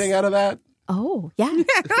I'm Yes. getting out of that. Oh, yeah.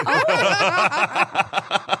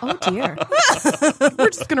 Oh, dear. We're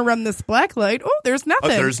just going to run this black light. Oh, there's nothing.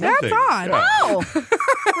 There's nothing. That's odd. Yeah. Oh,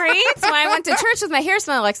 great. So I went to church with my hair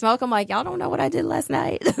smelling like smoke. I'm like, y'all don't know what I did last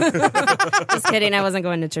night. Just kidding. I wasn't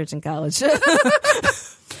going to church in college.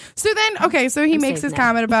 So then, okay, so he makes safe his now.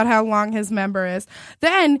 comment about how long his member is.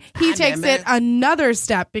 Then he takes it another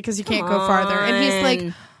step because you can't go farther. And he's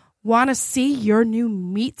like, want to see your new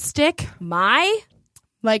meat stick? My?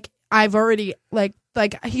 Like, I've already, like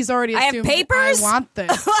he's already I have assumed papers? I want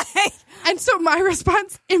this. And so my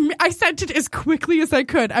response, I sent it as quickly as I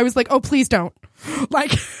could. I was like, oh, please don't.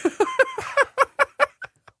 Like,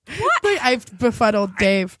 what? I've befuddled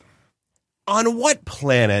Dave. On what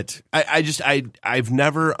planet? I've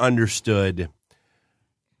never understood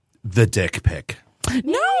the dick pic.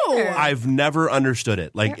 No. I've never understood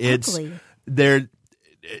it. Like They're it's ugly.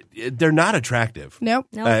 they're not attractive. Nope.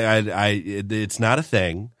 It's not a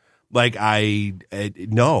thing. Like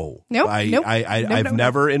no. Nope, nope. I've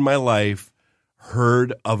never in my life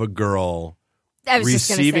heard of a girl I was just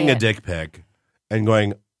gonna receiving say a it. dick pic and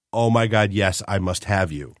going, "Oh my God, yes, I must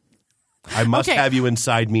have you. I must Okay. have you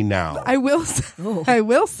inside me now." I will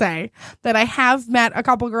say that I have met a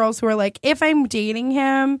couple girls who are like, if I'm dating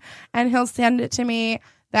him and he'll send it to me,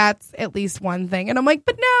 that's at least one thing. And I'm like,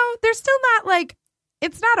 but no, they're still not like,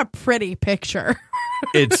 it's not a pretty picture.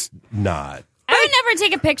 It's not. I would never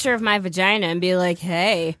take a picture of my vagina and be like,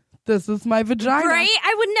 hey. This is my vagina. Right?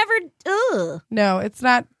 I would never. Ugh. No, it's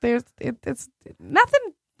not. It's nothing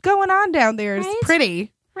going on down there. It's Right?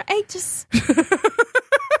 pretty. I just.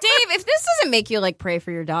 Dave, if this doesn't make you like pray for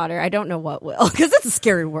your daughter, I don't know what will, because it's a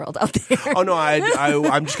scary world out there. Oh no,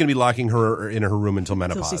 I'm just gonna be locking her in her room until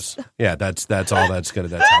menopause. Yeah, that's all. That's how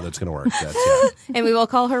that's gonna work. That's, yeah. And we will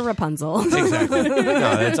call her Rapunzel. Exactly.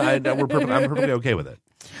 No, I'm perfectly okay with it.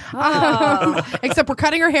 Except we're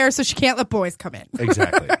cutting her hair so she can't let boys come in.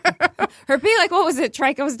 Exactly. Her be like, what was it,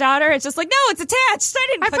 Trico's daughter? It's just like, no, it's attached. I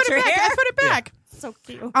didn't I cut put your it back. hair. I put it back. So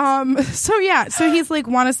cute. So he's like,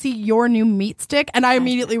 want to see your new meat stick? And I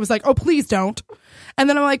immediately was like, oh, please don't. And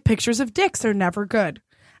then I'm like, pictures of dicks are never good.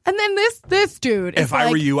 And then this dude is If I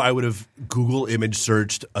were like, you, I would have Google image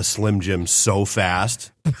searched a Slim Jim so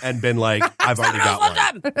fast and been like, I've already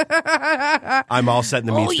got one. I'm all set in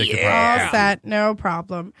the meat stick department. all set, no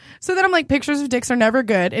problem. So then I'm like, pictures of dicks are never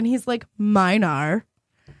good. And he's like, mine are.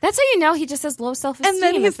 That's how you know he just has low self-esteem. And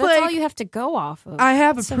then he's that's like, all you have to go off of. I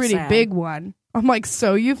have a It's so pretty sad. big one. I'm like,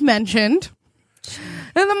 so you've mentioned.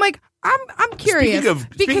 And I'm like, I'm curious.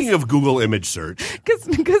 Speaking of Google image search,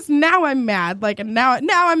 because now I'm mad. Like, and now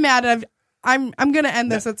I'm mad. I'm gonna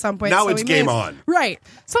end this at some point. now so it's he game means- on. Right.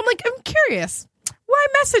 So I'm like, I'm curious. why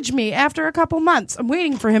message me after a couple months? I'm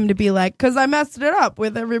waiting for him to be like, because I messed it up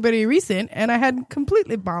with everybody recent and I hadn't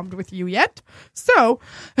completely bombed with you yet. So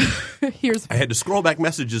here's. I had to scroll back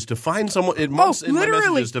messages to find someone. In my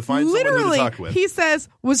messages to find someone new to talk with. He says,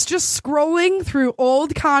 was just scrolling through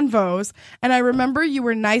old convos and I remember you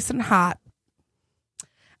were nice and hot.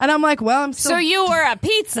 And I'm like, well, I'm still. So you were a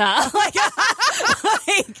pizza. like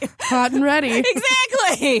hot and ready.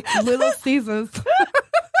 Exactly. Little Caesars.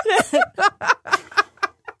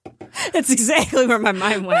 That's exactly where my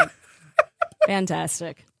mind went.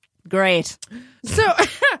 Fantastic. Great. So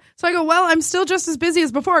I go, well, I'm still just as busy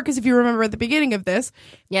as before because if you remember at the beginning of this,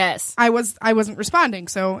 Yes. I wasn't responding.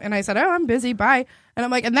 So, and I said, oh, I'm busy. Bye. And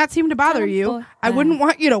I'm like, and that seemed to bother you. I wouldn't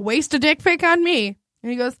want you to waste a dick pic on me.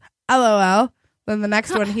 And he goes, LOL. Then the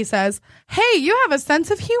next one he says, hey, you have a sense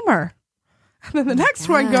of humor. And then the next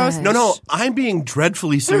one goes, No, I'm being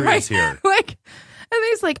dreadfully serious here. like, and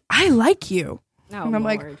he's like, I like you. Oh, And I'm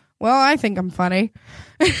like, Lord. well, I think I'm funny.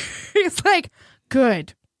 He's like,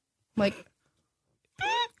 good. I'm like,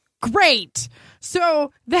 great.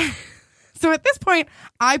 So at this point,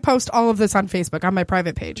 I post all of this on Facebook on my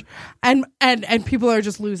private page, and people are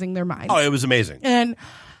just losing their minds. Oh, it was amazing. And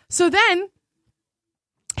so then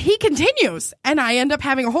he continues, and I end up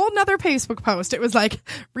having a whole nother Facebook post. It was like,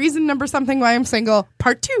 reason number something why I'm single,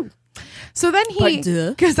 part 2. So then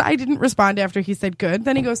because I didn't respond after he said good,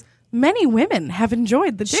 then he goes, many women have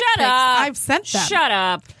enjoyed the dick Shut pics up. I've sent them. Shut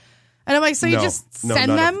up. And I'm like, so you No, just no,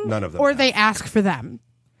 send none of them or have. they ask for them?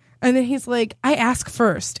 And then he's like, I ask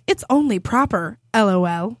first. It's only proper,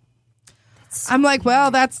 LOL. I'm like,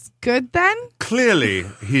 well, that's good then. Clearly,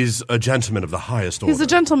 he's a gentleman of the highest order. He's a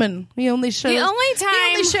gentleman. He only shows. The only time he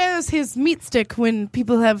only shows his meat stick when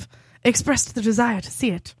people have expressed the desire to see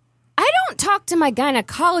it. I don't talk to my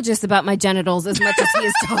gynecologist about my genitals as much as he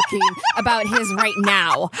is talking about his right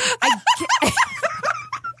now.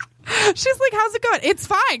 She's like, how's it going? It's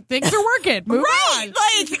fine. Things are working. Move on.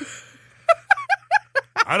 Like,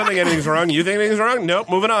 I don't think anything's wrong. You think anything's wrong? Nope.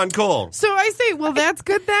 Moving on. Cool. So I say, well, that's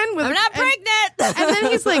good then. I'm not pregnant. And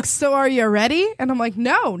then he's like, so are you ready? And I'm like,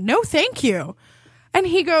 no, thank you. And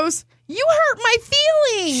he goes, you hurt my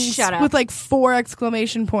feelings. Shut up. With like 4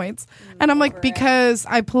 exclamation points. And I'm like, because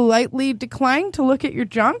I politely declined to look at your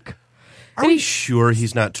junk. Are we sure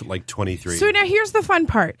he's not like 23? So now here's the fun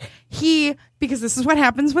part. Because this is what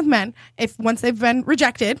happens with men if once they've been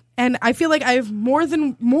rejected, and I feel like I've more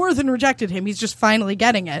than rejected him. He's just finally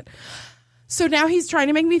getting it. So now he's trying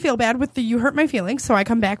to make me feel bad with the you hurt my feelings. So I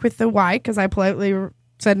come back with the why because I politely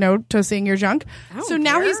said no to seeing your junk. So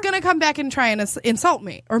now he's going to come back and try and insult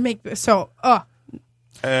me or make so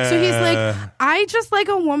he's like, I just like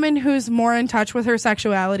a woman who's more in touch with her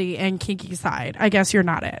sexuality and kinky side. I guess you're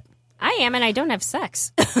not it. I am, and I don't have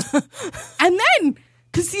sex. And then,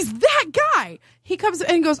 because he's that guy, he comes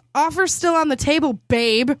and goes, offer still on the table,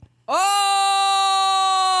 babe.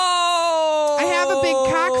 Oh! I have a big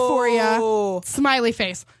cock for you. Smiley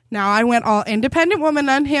face. Now, I went all independent woman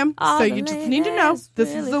on him, All so the you just need to know ladies this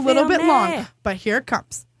really is a little feel bit me. long, but here it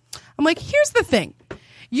comes. I'm like, here's the thing.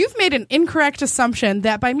 You've made an incorrect assumption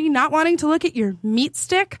that by me not wanting to look at your meat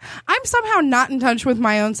stick, I'm somehow not in touch with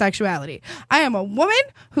my own sexuality. I am a woman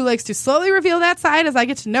who likes to slowly reveal that side as I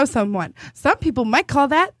get to know someone. Some people might call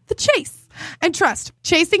that the chase. And trust,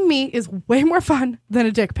 chasing me is way more fun than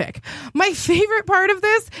a dick pic. My favorite part of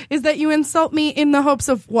this is that you insult me in the hopes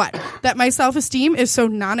of what? That my self-esteem is so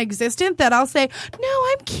non-existent that I'll say, no,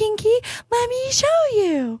 I'm kinky. Let me show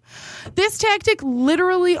you. This tactic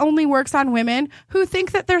literally only works on women who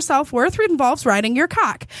think that their self-worth involves riding your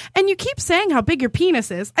cock. And you keep saying how big your penis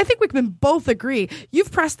is. I think we can both agree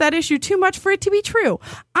you've pressed that issue too much for it to be true.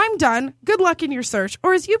 I'm done. Good luck in your search.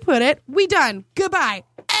 Or as you put it, we done. Goodbye.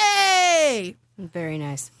 Hey! Very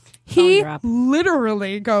nice. He Phone drop.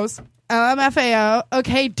 literally goes, LMFAO,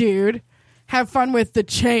 okay, dude, have fun with the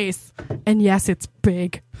chase. And yes, it's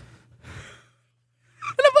big.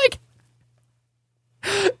 And I'm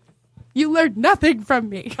like, you learned nothing from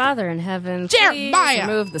me. Father in heaven, Jeremiah! please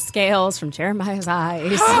remove the scales from Jeremiah's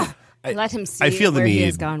eyes. Let him see I feel the where he need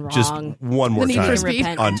has gone wrong. just one more The need for time speed.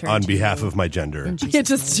 Repent and turn on to behalf you. of my gender. In Jesus' Yeah,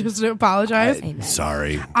 just to apologize. Amen.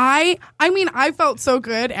 Sorry. I mean, I felt so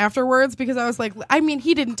good afterwards because I was like, I mean,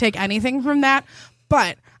 he didn't take anything from that,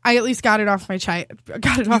 but I at least got it off my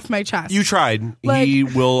chest. You tried. Like- He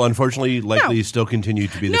will unfortunately likely No. still continue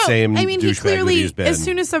to be the No, same I mean, he douchebag that clearly, he's been. as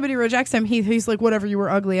soon as somebody rejects him, he's like, whatever, you were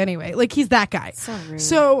ugly anyway. Like, he's that guy. So rude.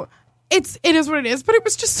 So it is what it is, but it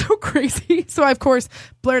was just so crazy. So I, of course,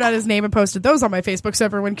 blurred out his name and posted those on my Facebook so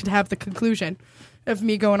everyone could have the conclusion of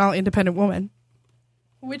me going all independent woman.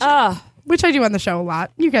 Which I do on the show a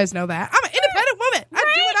lot. You guys know that. I'm an independent woman. I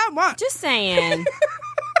do it What? Just saying.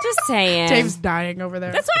 Just saying. Dave's dying over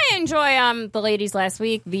there. That's why I enjoy the ladies last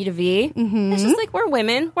week, V to V. It's just like we're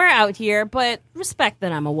women, we're out here, but respect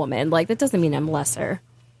that I'm a woman. Like that doesn't mean I'm lesser,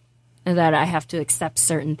 and that I have to accept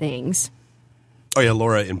certain things. Oh yeah,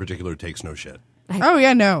 Laura in particular takes no shit. Oh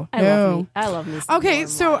yeah, no. I love me. Some Okay, Lauren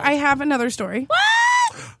so London. I have another story.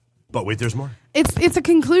 But wait, there's more. It's a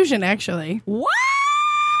conclusion actually. What?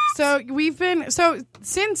 So we've been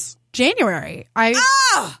since January. I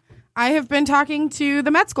have been talking to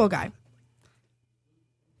the med school guy.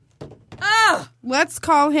 Let's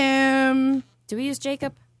call him Do we use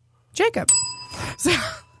Jacob? Jacob. So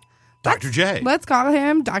Dr. J. let's call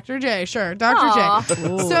him Dr. J. Sure, Dr. J.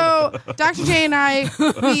 So Dr. J and I,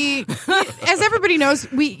 we as everybody knows,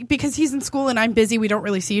 because he's in school and I'm busy, we don't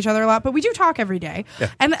really see each other a lot, but we do talk every day. Yeah.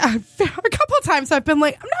 And a couple of times I've been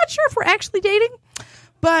like, I'm not sure if we're actually dating,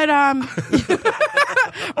 but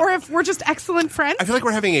or if we're just excellent friends. I feel like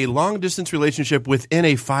we're having a long distance relationship within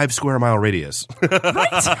a 5 square mile radius.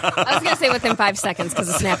 I was gonna say within 5 seconds because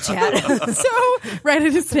of Snapchat. So right,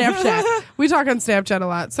 it is Snapchat. We talk on Snapchat a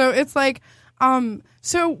lot. So it's like,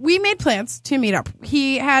 so we made plans to meet up.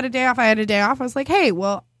 He had a day off. I had a day off. I was like, hey,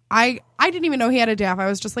 well, I didn't even know he had a day off. I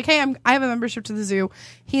was just like, hey, I have a membership to the zoo.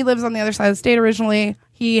 He lives on the other side of the state originally.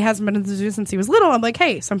 He hasn't been to the zoo since he was little. I'm like,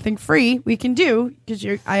 hey, something free we can do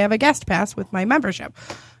because I have a guest pass with my membership.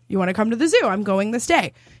 You want to come to the zoo? I'm going this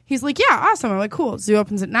day. He's like, yeah, awesome. I'm like, cool. Zoo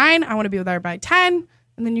opens at 9. I want to be there by 10,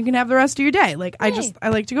 and then you can have the rest of your day. Like, I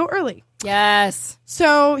like to go early. Yes.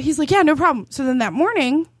 So he's like, yeah, no problem. So then that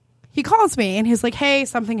morning, he calls me and he's like, hey,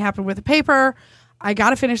 something happened with a paper. I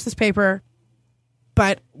got to finish this paper,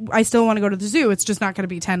 but I still want to go to the zoo. It's just not going to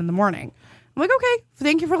be 10 in the morning. I'm like, okay,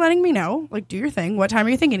 thank you for letting me know. Like, do your thing. What time are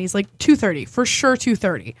you thinking? He's like, 2:30. For sure,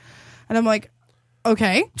 2:30. And I'm like,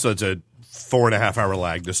 okay. So it's a 4.5 hour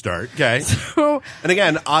lag to start. Okay. So And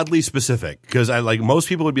again, oddly specific because I like most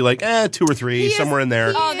people would be like, 2 or 3, somewhere in there.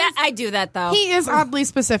 Oh, that I do that though. he is oddly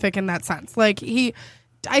specific in that sense. Like,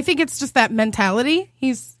 I think it's just that mentality. He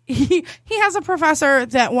has a professor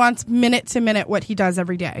that wants minute to minute what he does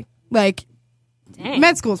every day. Like, Dang.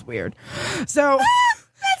 med school's weird. So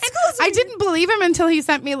I didn't believe him until he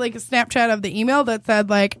sent me like a Snapchat of the email that said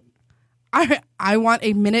like, I want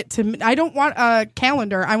a minute to, I don't want a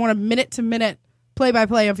calendar. I want a minute to minute play by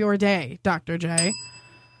play of your day, Dr. J.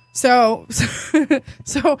 So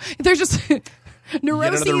they're just Yet another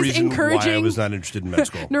neuroses reason why I encouraging. was not interested in med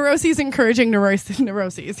school. Neuroses encouraging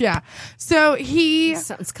neuroses. Yeah. So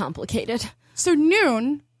Sounds complicated. so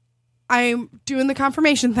noon, I'm doing the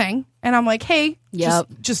confirmation thing and I'm like, hey, Yep.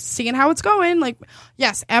 just seeing how it's going. Like,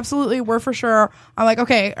 yes, absolutely. We're for sure. I'm like,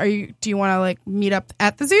 okay, do you want to like meet up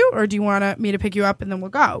at the zoo or do you want me to pick you up and then we'll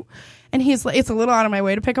go? And he's like, it's a little out of my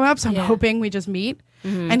way to pick him up. So I'm hoping we just meet.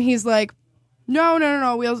 And he's like,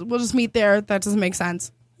 no. We'll just meet there. That doesn't make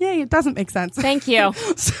sense. Yay. It doesn't make sense. Thank you.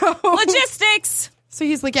 So Logistics. So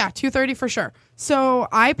he's like, yeah, 2:30 for sure. So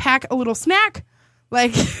I pack a little snack.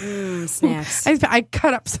 Like, Snacks. I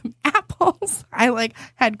cut up some apples. I like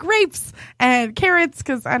had grapes and carrots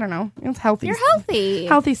because I don't know, it's healthy. You're healthy.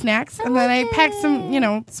 Healthy snacks, and then I packed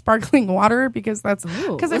some, sparkling water because I'm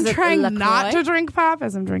was it trying LaCroix? not to drink pop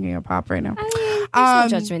as I'm drinking a pop right now. There's no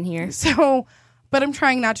judgment here. So, but I'm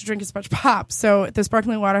trying not to drink as much pop. So the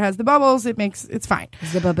sparkling water has the bubbles. It's fine.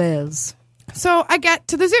 The bubbles. So I get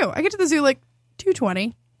to the zoo. I get to the zoo like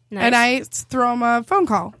 2:20, Nice. and I throw him a phone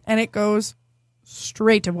call, and it goes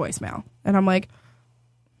straight to voicemail. And I'm like,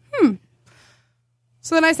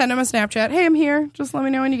 So then I send him a Snapchat. Hey, I'm here. Just let me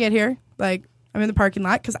know when you get here. Like, I'm in the parking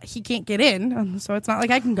lot because he can't get in. So it's not like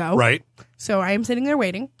I can go. Right. So I am sitting there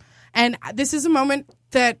waiting. And this is a moment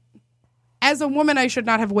that, as a woman, I should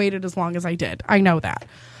not have waited as long as I did. I know that.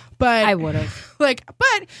 But I would have. But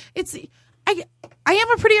it's, I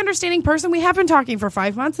am a pretty understanding person. We have been talking for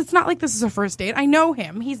 5 months. It's not like this is a first date. I know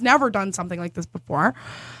him. He's never done something like this before.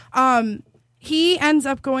 He ends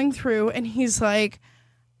up going through and he's like,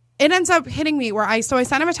 it ends up hitting me where I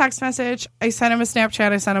sent him a text message. I sent him a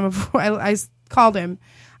Snapchat. I sent him I called him.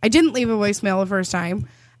 I didn't leave a voicemail the first time.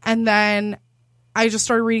 And then I just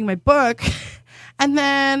started reading my book. And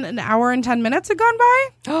then an hour and 10 minutes had gone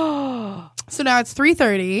by. So now it's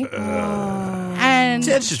 3:30. And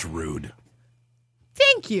That's just rude.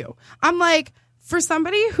 thank you. I'm like, for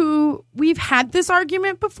somebody who we've had this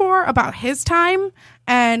argument before about his time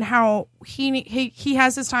and how he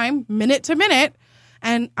has his time minute to minute.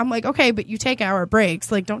 And I'm like, okay, but you take hour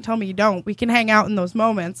breaks. Like, don't tell me you don't. We can hang out in those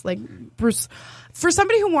moments. Like, for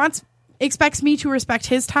somebody who expects me to respect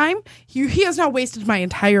his time, he has now wasted my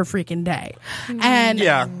entire freaking day. And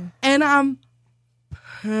Yeah. and I'm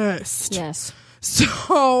pissed. Yes.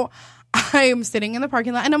 So I'm sitting in the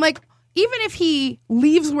parking lot, and I'm like, even if he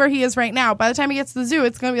leaves where he is right now, by the time he gets to the zoo,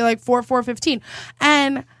 it's going to be like 4:15.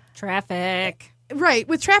 And Traffic. right,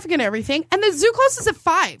 with traffic and everything. And the zoo closes at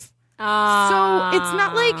 5. So it's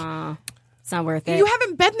not like it's not worth it. you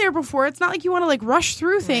haven't been there before. It's not like you want to like rush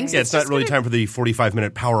through things. Yeah, it's not just really gonna- time for the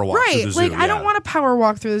 45-minute power walk Right, through the zoo. like I don't want to power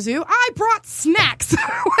walk through the zoo. I brought snacks.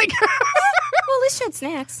 like, well, at least you had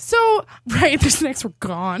snacks. so right, the snacks were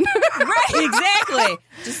gone. Right, exactly.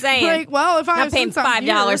 Just saying. like, well, if I not was paying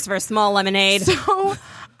 $5 for a small lemonade. So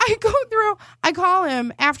I go through. I call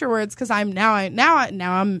him afterwards because I'm now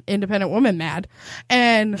I'm independent woman mad,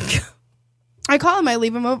 and I call him. I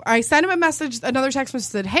leave him over. I send him a message, another text message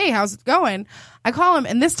said, "Hey, how's it going?" I call him,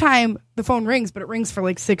 and this time the phone rings, but it rings for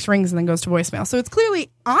like 6 rings and then goes to voicemail. So it's clearly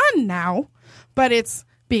on now, but it's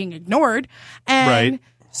being ignored. And Right.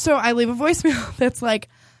 so I leave a voicemail that's like,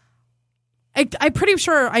 I'm pretty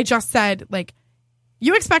sure I just said like,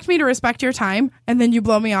 you expect me to respect your time, and then you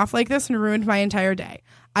blow me off like this and ruined my entire day.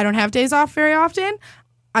 I don't have days off very often.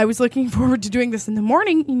 I was looking forward to doing this in the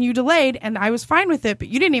morning, and you delayed, and I was fine with it, but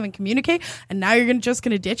you didn't even communicate, and now you're just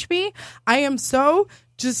going to ditch me? I am so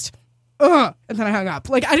just, and then I hung up.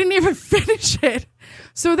 Like, I didn't even finish it.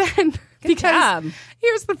 So then, because job.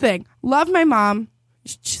 here's the thing. Love my mom.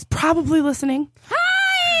 She's probably listening.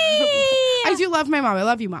 Hi! I do love my mom. I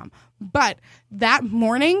love you, Mom. But that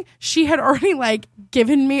morning, she had already like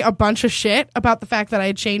given me a bunch of shit about the fact that I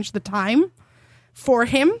had changed the time for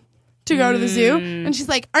him to go to the zoo. And she's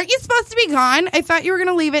like, aren't you supposed to be gone? I thought you were going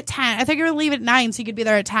to leave at 10. I thought you were going to leave at 9 so you could be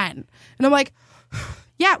there at 10. And I'm like,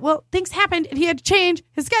 yeah, well, things happened and he had to change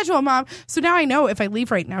his schedule, Mom. So now I know if I leave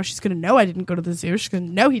right now, she's going to know I didn't go to the zoo. She's going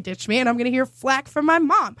to know he ditched me, and I'm going to hear flack from my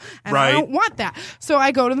mom. And I Right. don't want that. So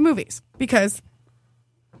I go to the movies because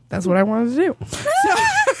that's what I wanted to do.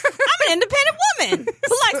 I'm an independent woman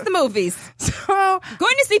who likes the movies. So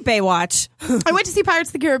Going to see Baywatch. I went to see Pirates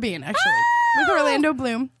of the Caribbean, actually, with Orlando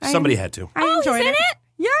Bloom. Somebody had to. I enjoyed he's in it?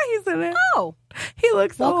 Yeah, he's in it. Oh, He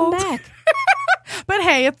looks welcome old. back. But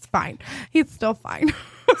hey, it's fine. He's still fine.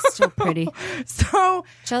 Still pretty. So,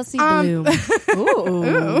 Chelsea Bloom.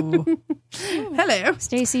 Ooh. hello.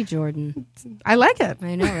 Stacey Jordan. I like it.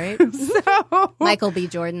 I know, right? So, Michael B.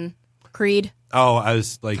 Jordan. Creed. Oh, I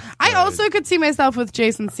was like... I also could see myself with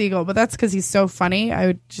Jason Segel, but that's because he's so funny. I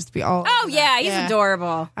would just be all. Oh, over yeah, that. he's Yeah.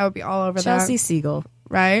 adorable. I would be all over Chelsea that. Siegel.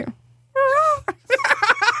 Right?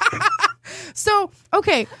 So,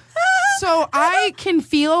 okay. So I can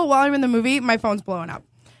feel while I'm in the movie, my phone's blowing up.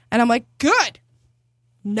 And I'm like, good.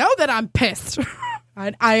 Know that I'm pissed.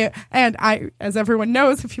 And I, as everyone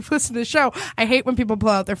knows, if you've listened to the show, I hate when people pull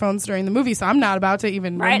out their phones during the movie. So I'm not about to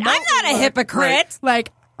even. Right? I'm remotely not a look. hypocrite.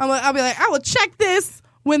 Like, I'll be like, I will check this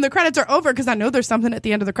when the credits are over because I know there's something at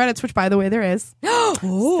the end of the credits, which, by the way, there is. So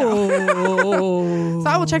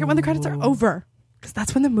I will check it when the credits are over because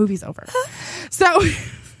that's when the movie's over. So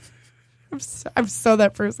I'm so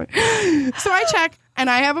that person. So I check, and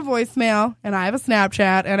I have a voicemail, and I have a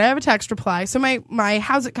Snapchat, and I have a text reply. So my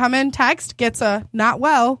how's it coming text gets a not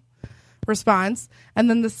well response, and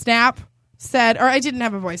then the snap said, or I didn't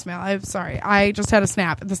have a voicemail. I'm sorry. I just had a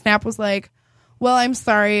snap. And the snap was like, well, I'm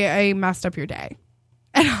sorry I messed up your day.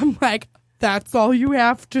 And I'm like, that's all you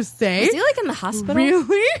have to say? Is he like in the hospital?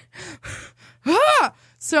 Really?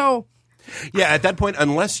 So Yeah, at that point,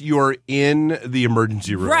 unless you're in the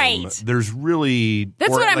emergency room, Right. there's really...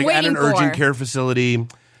 That's what I'm like waiting at an urgent for. care facility,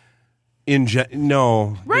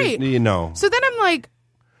 no. Right. You know. then I'm like,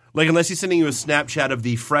 Like, unless he's sending you a Snapchat of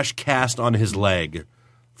the fresh cast on his leg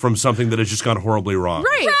from something that has just gone horribly wrong.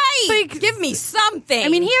 right. Right. Like, Give me something. I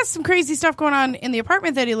mean, he has some crazy stuff going on in the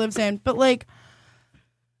apartment that he lives in, but like,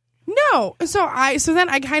 no. So then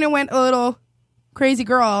I kind of went a little crazy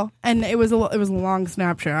girl, and it was a long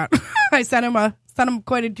Snapchat. I sent him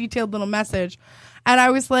quite a detailed little message, and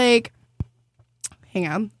I was like, hang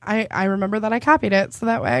on, I remember that I copied it so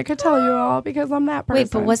that way I could tell you all because I'm that person.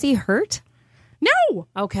 Wait, but was he hurt? No.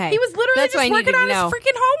 Okay. He was literally That's what I just working needed to on his know.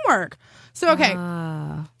 freaking homework. So okay.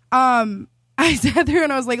 I sat there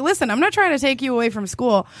and I was like, listen, I'm not trying to take you away from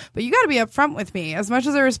school, but you got to be upfront with me. As much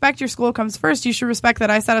as I respect your school comes first, you should respect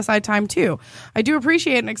that I set aside time too. I do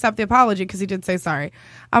appreciate and accept the apology because he did say sorry.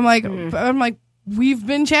 I'm like, we've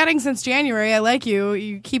been chatting since January. I like you.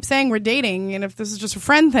 You keep saying we're dating, and if this is just a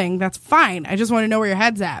friend thing, that's fine. I just want to know where your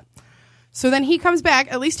head's at. So then he comes back.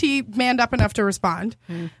 At least he manned up enough to respond.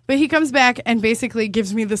 But he comes back and basically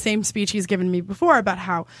gives me the same speech he's given me before about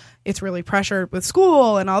how it's really pressured with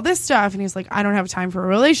school and all this stuff. And he's like, I don't have time for a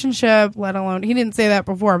relationship, let alone. He didn't say that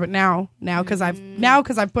before, but now because I've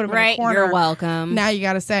put him in a Right, corner. you're welcome. Now you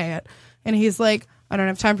got to say it. And he's like, I don't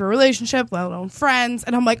have time for a relationship, let alone friends.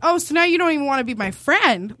 And I'm like, oh, so now you don't even want to be my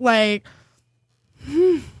friend. Like,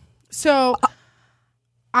 so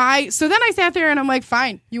then I sat there and I'm like,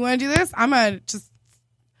 fine, you want to do this? I'm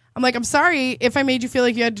like, I'm sorry if I made you feel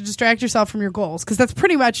like you had to distract yourself from your goals, because that's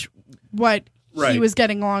pretty much what he was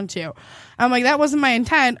getting along to. I'm like, that wasn't my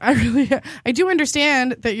intent. I do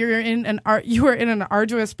understand that you are in an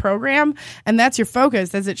arduous program, and that's your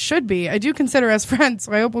focus, as it should be. I do consider us friends,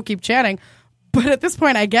 so I hope we'll keep chatting. But at this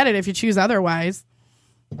point, I get it if you choose otherwise.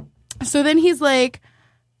 So then he's like,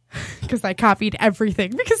 because I copied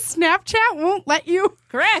everything, because Snapchat won't let you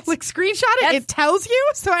Correct. like screenshot it. It tells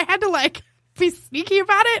you, so I had to like be sneaky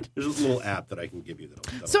about it. There's a little app that I can give you.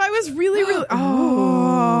 So I was really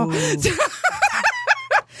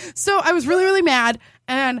So I was really, really mad,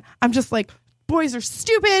 and I'm just like, boys are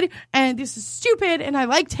stupid, and this is stupid, and I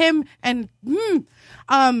liked him, and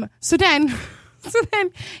so then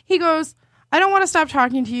he goes, I don't want to stop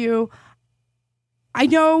talking to you. I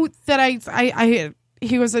know that oh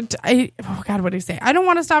God, what did he say? I don't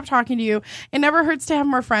want to stop talking to you. It never hurts to have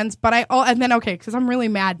more friends, but because I'm really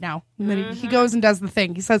mad now. And then he goes and does the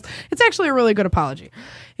thing. He says, it's actually a really good apology.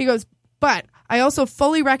 He goes, but I also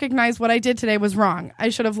fully recognize what I did today was wrong. I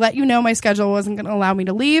should have let you know my schedule wasn't going to allow me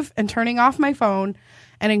to leave, and turning off my phone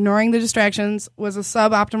and ignoring the distractions was a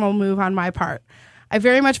suboptimal move on my part. I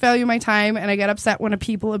very much value my time, and I get upset when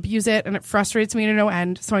people abuse it, and it frustrates me to no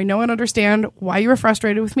end. So I know and understand why you were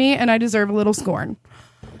frustrated with me, and I deserve a little scorn.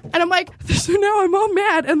 And I'm like, so now I'm all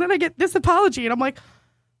mad, and then I get this apology, and I'm like,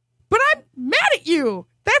 but I'm mad at you.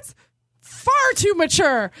 That's far too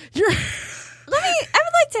mature. I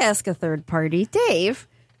would like to ask a third party. Dave,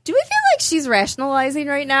 do we feel like she's rationalizing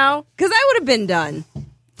right now? Because I would have been done.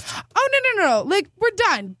 Oh, no. Like, we're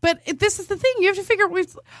done. But this is the thing. You have to figure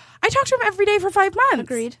I talked to him every day for 5 months.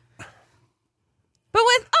 Agreed. But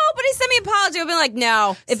he sent me an apology. I've been like,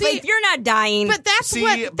 no, if you're not dying. But that's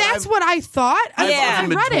what I thought. I've I often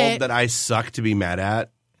been read told it. that I suck to be mad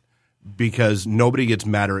at, because nobody gets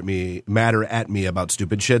madder at me about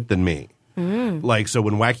stupid shit than me. Like, so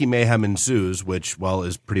when Wacky Mayhem ensues, which, well,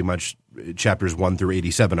 is pretty much chapters 1 through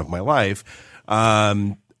 87 of my life,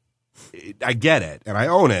 I get it and I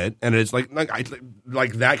own it, and it's like that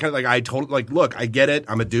kind of, like, I told, like, look, I get it.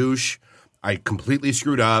 I'm a douche. I completely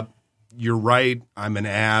screwed up. You're right. I'm an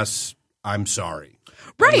ass. I'm sorry.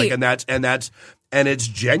 Right. And it's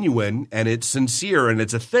genuine and it's sincere and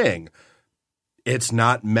it's a thing. It's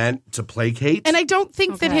not meant to placate. And I don't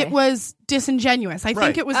think that it was disingenuous. I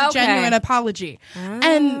think it was a genuine apology.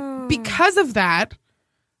 And because of that,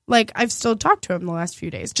 like, I've still talked to him the last few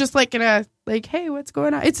days. Just like in a, like, hey, what's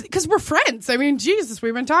going on? It's because we're friends. I mean, Jesus,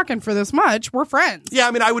 we've been talking for this much. We're friends. Yeah,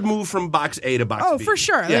 I mean, I would move from box A to box B. Oh, for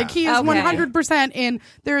sure. Yeah. Like, he is 100% in.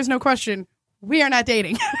 There is no question. We are not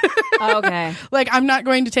dating. Okay. Like, I'm not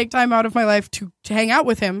going to take time out of my life to hang out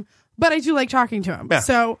with him, but I do like talking to him. Yeah.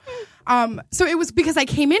 So it was because I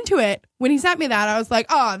came into it when he sent me that. I was like,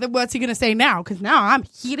 oh, then what's he going to say now? Because now I'm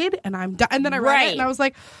heated and I'm done. And then I read it and I was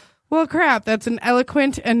like, well, crap, that's an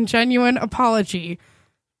eloquent and genuine apology.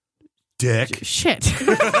 Dick. Shit.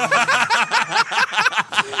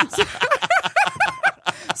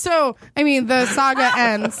 So, I mean, the saga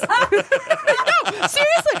ends. No,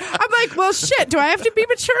 seriously. I'm like, well, shit, do I have to be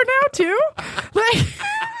mature now, too? Like...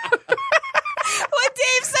 What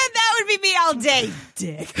Dave said, that would be me all day.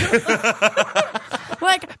 Dick.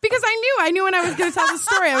 Like, because I knew when I was going to tell the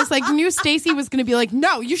story, I was like, knew Stacy was going to be like,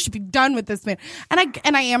 no, you should be done with this man.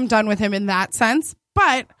 And I am done with him in that sense.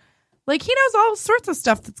 But, like, he knows all sorts of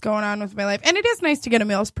stuff that's going on with my life. And it is nice to get a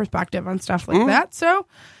male's perspective on stuff like that. So,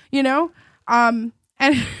 you know, and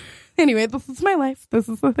anyway, this is my life. This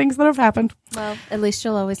is the things that have happened. Well, at least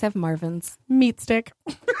you'll always have Marvin's. Meat stick.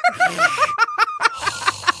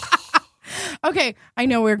 Okay, I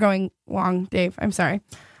know we're going long, Dave. I'm sorry.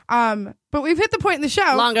 But we've hit the point in the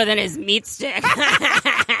show. Longer than his meat stick.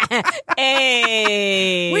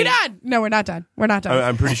 Hey. We're done. No, we're not done. We're not done.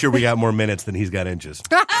 I'm pretty sure we got more minutes than he's got inches.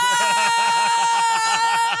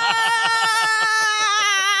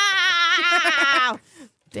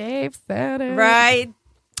 Dave said it. Right.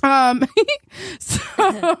 Let me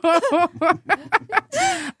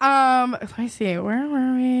see. Where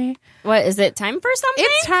were we? What, is it time for something?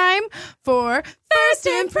 It's time for First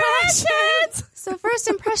Impressions. So first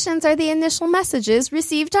impressions are the initial messages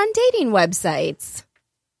received on dating websites.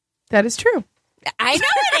 That is true. I know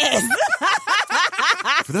it is.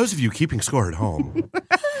 For those of you keeping score at home.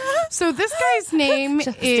 So this guy's name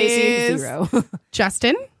Stacey is 0.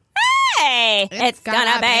 Justin. Hey, it's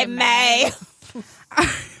gonna be me.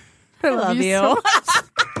 I love you so much.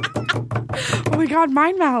 Oh my God,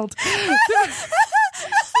 mind meld.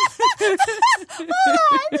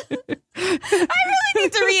 I really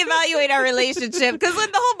need to reevaluate our relationship because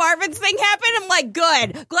when the whole Marvin's thing happened, I'm like,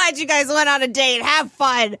 good. Glad you guys went on a date. Have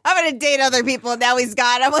fun. I'm going to date other people. And now he's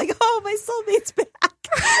gone. I'm like, oh, my soulmate's back.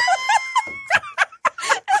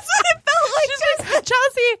 That's what it felt like.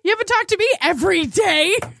 Chelsea, you haven't talked to me every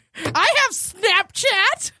day. I have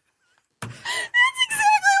Snapchat. That's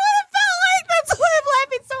exactly what it felt like. That's why I'm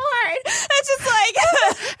laughing so hard. It's just like,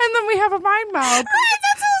 And then we have a mind meld. right,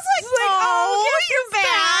 that's what I was like, oh, yes, you're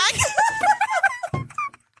back.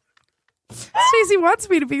 Stacey wants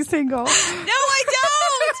me to be single. No, I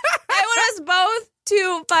don't. I want us both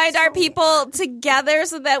to find our people together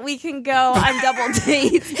so that we can go on double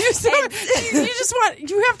dates.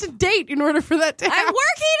 You have to date in order for that to I'm happen.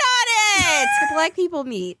 working on it. Black people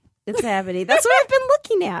meet. It's happening. That's what I've been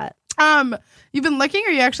looking at. You've been looking,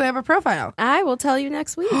 or you actually have a profile? I will tell you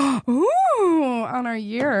next week. Ooh, on our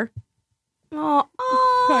year. Oh,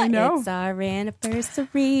 I know. It's our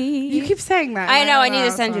anniversary. You keep saying that. I know. I need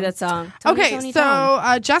to send you that song. Tony, Okay, Tony, so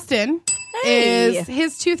Tony. Justin Hey.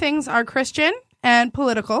 his two things are Christian and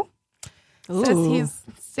political. Says Ooh. he's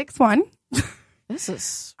 6'1". This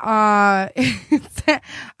is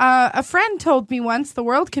A friend told me once the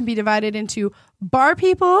world can be divided into bar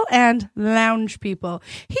people and lounge people.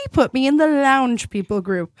 He put me in the lounge people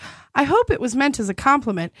group. I hope it was meant as a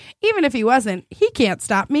compliment. Even if he wasn't, he can't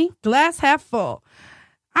stop me. Glass half full.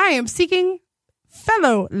 I am seeking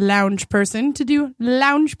fellow lounge person to do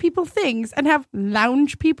lounge people things and have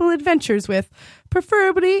lounge people adventures with.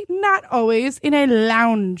 Preferably not always in a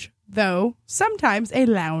lounge, though. Sometimes a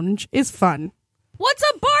lounge is fun. what's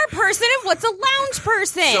a bar person and what's a lounge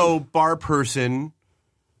person? So bar person,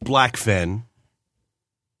 Blackfin,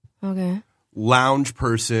 Okay. lounge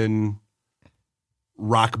person,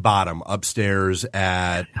 rock bottom, upstairs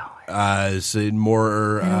at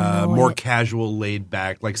more casual, laid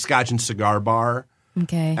back, like Scotch and cigar bar,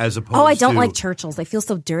 Okay. as opposed. Oh, I don't to, like Churchill's. They feel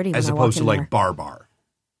so dirty. as when I walk opposed to in like there. bar.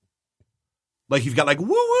 Like you've got like woo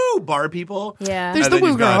woo bar people. Yeah. There's And the then woo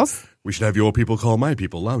you've got, girls. we should have your people call my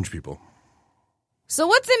people lounge people. So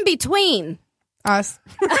what's in between? Us.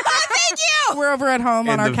 Thank you. We're over at home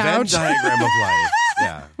on And our the couch. Venn diagram of life.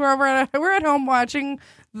 Yeah. We're at home watching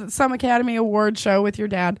some Academy Award show with your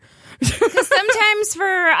dad. Sometimes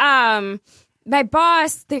for my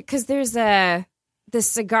boss, because there's the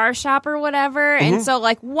cigar shop or whatever, and so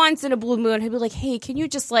like once in a blue moon, he'd be like, "Hey, can you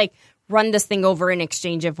just like run this thing over and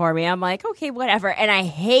exchange it for me?" I'm like, "Okay, whatever." And I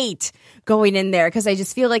hate going in there because I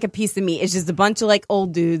just feel like a piece of meat. It's just a bunch of like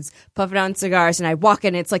old dudes puffing on cigars, and I walk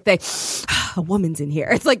in, it's like a woman's in here.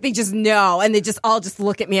 It's like they just know, and they just all just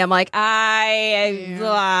look at me. I'm like, I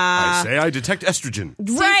say I detect estrogen.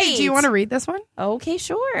 right. Stacey, do you want to read this one? Okay,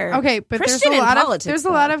 sure. Okay, but Christian there's a and lot politics, of there's a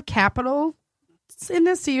though. lot of capitals in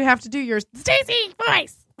this, so you have to do your Stacey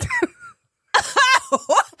voice.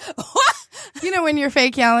 You know when you're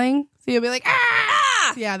fake yelling, so you'll be like,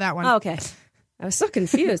 ah! Yeah, that one. Okay. I was so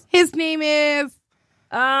confused. His name is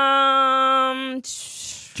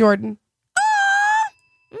Jordan.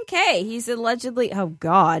 Okay, he's allegedly, oh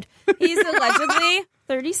God, he's allegedly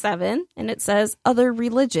 37, and it says other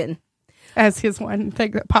religion. As his one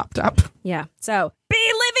thing that popped up. Yeah, so be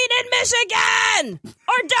living in Michigan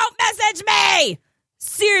or don't message me.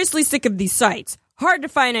 Seriously sick of these sites. Hard to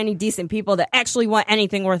find any decent people that actually want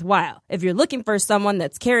anything worthwhile. If you're looking for someone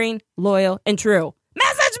that's caring, loyal, and true,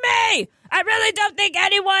 message me. I really don't think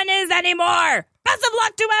anyone is anymore. Best of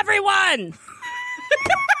luck to everyone.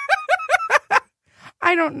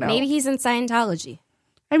 I don't know. Maybe he's in Scientology.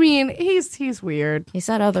 I mean, he's weird. He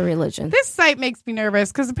said other religion. This site makes me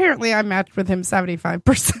nervous because apparently I matched with him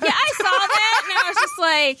 75%. Yeah, I saw that, and I was just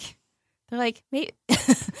like, they're like, maybe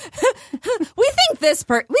we think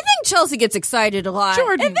Chelsea gets excited a lot,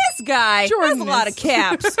 Jordan. and this guy Jordan has a lot is. of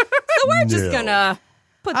caps, so we're just No. gonna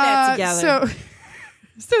put that together.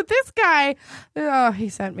 So this guy, he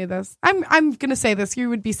sent me this. I'm gonna say this. You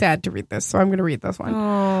would be sad to read this, so I'm gonna read this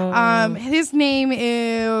one. His name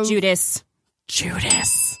is Judas.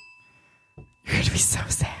 Judas. You're gonna be so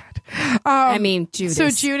sad. I mean, Judas. So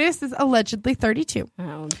Judas is allegedly 32.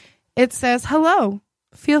 Oh. It says, "Hello.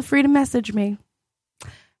 Feel free to message me.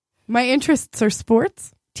 My interests are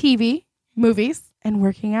sports, TV, movies, and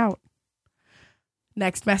working out."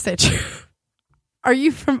 Next message. Are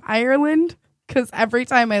you from Ireland? Because every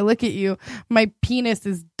time I look at you, my penis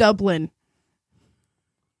is Dublin.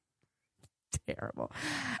 Terrible.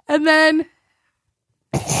 And then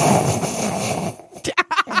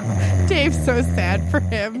Dave's so sad for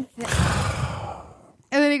him.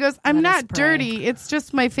 And then he goes, "I'm Let us not pray. dirty. It's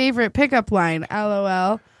just my favorite pickup line.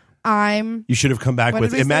 LOL. I'm." You should have come back What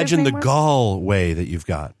with did we say his imagine the name was? gall way that you've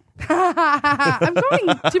got. I'm going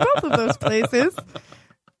to both of those places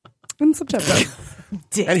in September.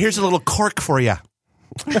 And here's a little cork for you.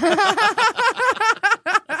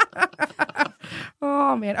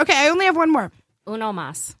 Oh man. Okay, I only have one more. Uno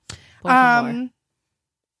más. Por favor.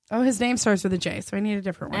 Oh, his name starts with a J, so I need a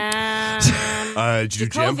different one. Did you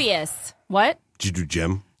do Jim? Jacovius. What? Did you do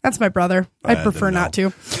Jim? That's my brother. I'd prefer then no. not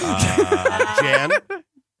to. Jan?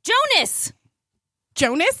 Jonas.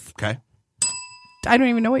 Jonas? Okay. I don't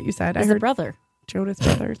even know what you said. I Is a heard brother. Jonas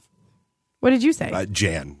Brothers. What did you say?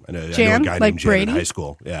 Jan. I know Jan? a guy Like named Jan Brady? in high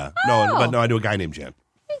school. Yeah. No, but no, I knew a guy named Jan.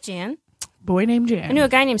 Hey, Jan. Boy named Jan. I knew a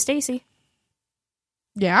guy named Stacy.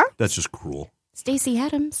 Yeah? That's just cruel. Stacy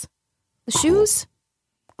Adams. The shoes?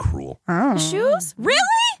 Cruel. Oh. The shoes? Really?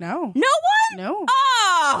 No. No one? No.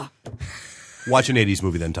 Oh! Watch an 80s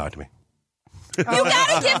movie, then talk to me. You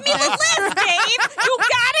gotta give me the list, Dave! You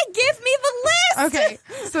gotta give me the list! Okay,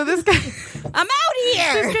 so this guy, I'm out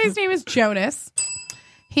here! this guy's name is Jonas.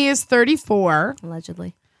 He is 34.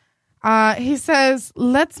 Allegedly. He says,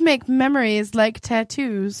 let's make memories like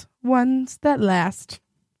tattoos, ones that last.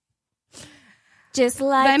 Just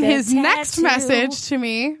like Then a his next tattoo. message to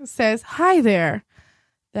me says, hi there.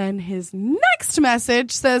 Then his next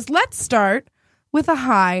message says, let's start with a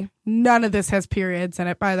hi. None of this has periods in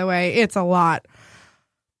it, by the way. It's a lot.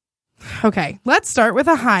 Okay, let's start with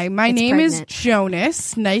a hi. My It's name is pregnant.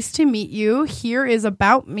 Jonas. Nice to meet you. Here is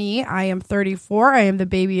about me. I am 34. I am the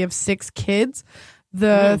baby of 6 kids.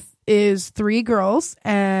 The is 3 girls,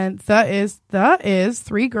 and the is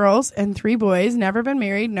 3 girls and 3 boys. Never been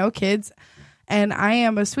married, no kids. And I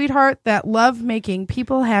am a sweetheart that love making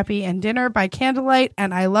people happy and dinner by candlelight.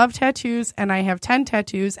 And I love tattoos, and I have 10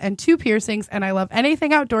 tattoos and 2 piercings. And I love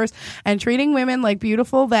anything outdoors and treating women like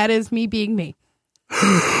beautiful. That is me being me. What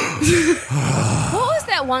was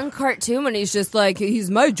that one cartoon when he's just like, he's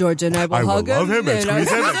my Georgia and I will I will hug love him and I- squeeze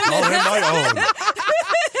him and call him my own.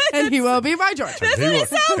 And he will be my George. That's what it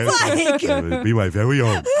sounds like. Be my very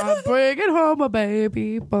own. I'm bringing home a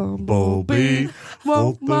baby Bumblebee.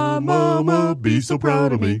 Won't the mama be so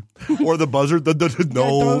proud of me? Or the buzzard.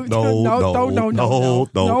 No.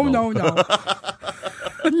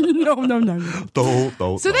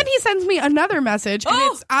 So then he sends me another message, and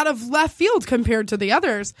it's out of left field compared to the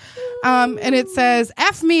others. And it says,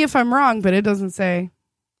 F me if I'm wrong, but it doesn't say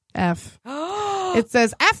F. It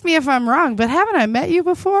says, F me if I'm wrong, but haven't I met you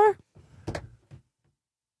before?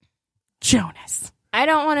 Jonas. I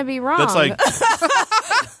don't want to be wrong. That's like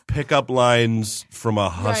pickup lines from a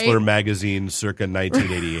Hustler Right. magazine circa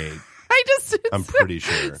 1988. I'm pretty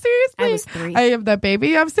sure. Seriously. I was 3. I am the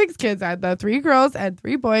baby of 6 kids. I have the 3 girls and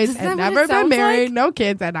 3 boys Is that and what never it been sounds married, like? no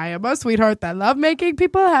kids. And I am a sweetheart that love making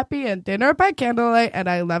people happy and dinner by candlelight. And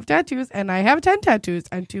I love tattoos, and I have 10 tattoos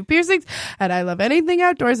and 2 piercings. And I love anything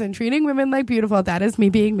outdoors and treating women like beautiful. That is me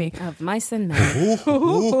being me. Of mice and men.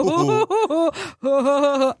 So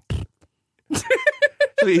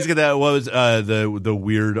he's got that. What was the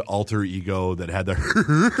weird alter ego that had the?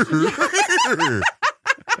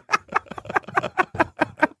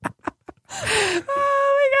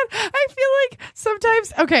 Oh my god! I feel like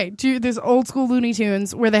sometimes. Okay, there's old school Looney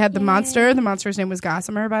Tunes where they had the monster. The monster's name was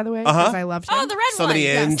Gossamer, by the way, because I loved him. Oh, the red So many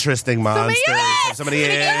one. interesting monsters. So many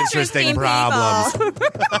interesting interesting problems. Now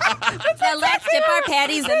let's dip our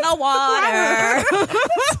patties in the water. That's my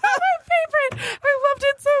favorite. I loved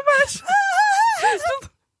it so much.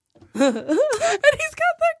 And he's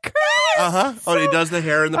got the curls. Oh, he does the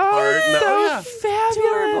hair in the part. Oh, so fabulous.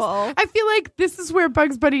 Adorable. I feel like this is where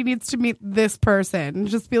Bugs Bunny needs to meet this person.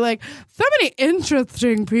 Just be like, so many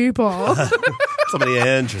interesting people. So many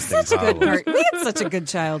interesting problems. We had such a good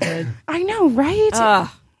childhood. I know, right? Ugh.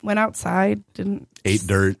 Went outside, didn't Ate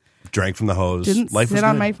dirt, drank from the hose. didn't Life was sit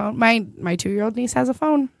on good. my phone. My 2-year-old niece has a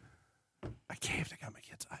phone. I caved. I got my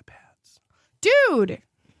kids iPads. Dude.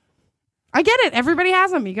 I get it. Everybody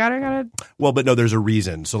has them. You gotta. Well, but no, there's a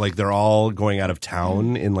reason. So like they're all going out of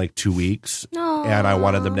town in like 2 weeks, and I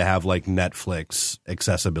wanted them to have like Netflix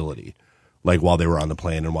accessibility, like while they were on the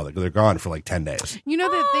plane and while they're gone for like 10 days. You know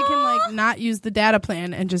that they can like not use the data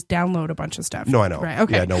plan and just download a bunch of stuff. No, I know. Right?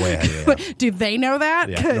 Okay. Yeah, no way. Yeah. Do they know that?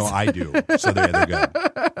 Yeah, no, I do. So they're good.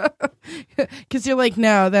 Because you're like,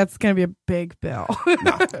 no, that's gonna be a big bill.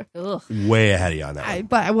 Ugh. Way ahead of you on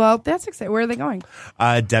that. Well, that's exciting. Where are they going?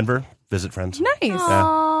 Denver, visit friends. Nice.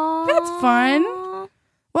 Aw. That's fun.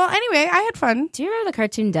 Well, anyway, I had fun. Do you remember the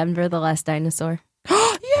cartoon Denver, the Last Dinosaur?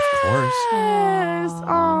 Yes.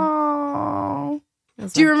 Oh.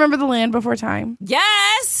 Do you remember The Land Before Time?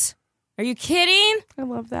 Yes. Are you kidding? I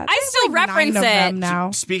love that. I There's still like 9 reference of them it.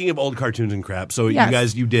 now. Speaking of old cartoons and crap, so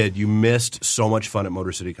Yes. you guys, you missed so much fun at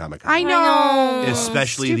Motor City Comic Con. I know.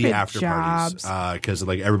 Especially the Stupid after jobs. parties, because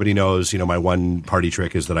like everybody knows, my one party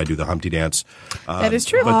trick is that I do the Humpty Dance. That is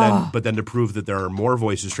true. But then to prove that there are more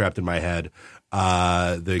voices trapped in my head,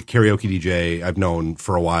 the karaoke DJ I've known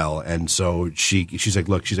for a while, and so she's like,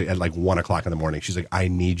 look, she's like at like 1 o'clock in the morning, she's like, I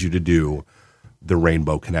need you to do the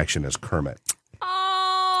Rainbow Connection as Kermit.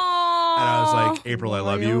 And I was like, April, I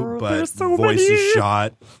love you, but There's so voice many. is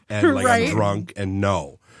shot, and like Right. I'm drunk, and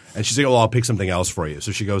no. And she's like, well, I'll pick something else for you.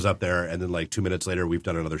 So she goes up there, and then like 2 minutes later, we've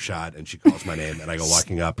done another shot, and she calls my name, and I go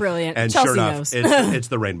walking up. Brilliant. And Chelsea sure enough, knows. it's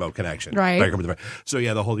the Rainbow Connection. Right. By Kermit the Frog. So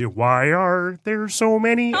yeah, the whole year, why are there so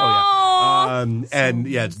many? And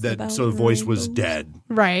yeah, so the voice was dead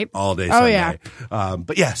Right. all day Oh, Sunday. yeah.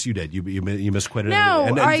 But yes, you did. You missed quite a No,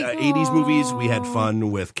 and I- 80s movies, we had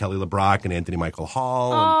fun with Kelly LeBrock and Anthony Michael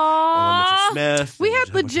Hall and Mitchell Smith. We and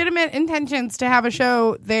had legitimate intentions to have a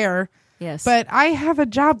show there, Yes. but I have a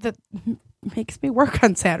job that makes me work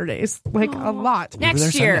on Saturdays, like a lot. were there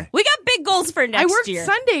next year. Sunday. We got big goals for next I worked year.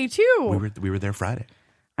 Sunday too. we were there Friday.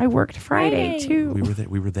 I worked Friday too. We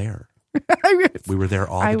were there. I was- We were there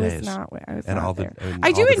all the I days. was not. I was And not all the- there. and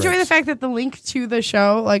I do all the enjoy the drinks. fact that the link to the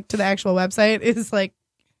show, like to the actual website, is like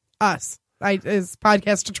us. Is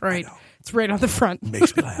Podcast Detroit. It's right on the front.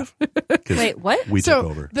 Makes me laugh. 'Cause Wait, what? We So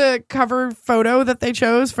took over. the cover photo that they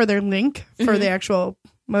chose for their link for the actual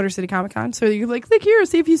Motor City Comic Con, so you like click here,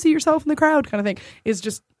 see if you see yourself in the crowd, kind of thing, is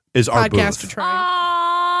just Is our Podcast booth. Detroit.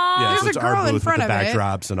 Yeah, There's so a it's girl our in booth front with the of it.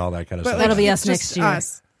 backdrops and all that kind of But stuff. like, That'll be it's us next just year.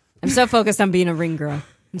 Us. I'm so focused on being a ring girl.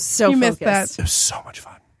 I'm so You focused. missed that. It was so much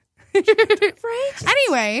fun.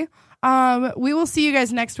 Anyway, we will see you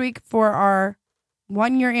guys next week for our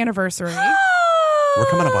 1-year anniversary. We're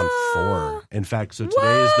coming up on 4. In fact, so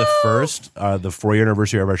today is the first. The 4-year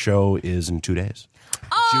anniversary of our show is in 2 days.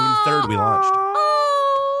 June 3rd, we launched.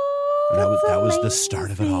 And that was the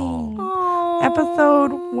start of it all.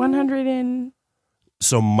 Episode 100 and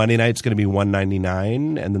So Monday night's going to be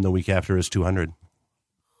 $199, and then the week after is $200.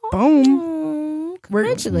 boom. We're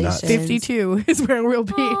Congratulations. 52 is where we'll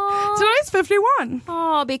be. Tonight's 51.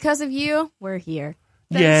 Oh, because of you, we're here.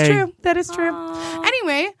 That is true. That is true.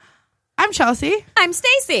 Anyway, I'm Chelsea, I'm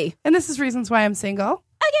Stacy. and this is Reasons Why I'm Single.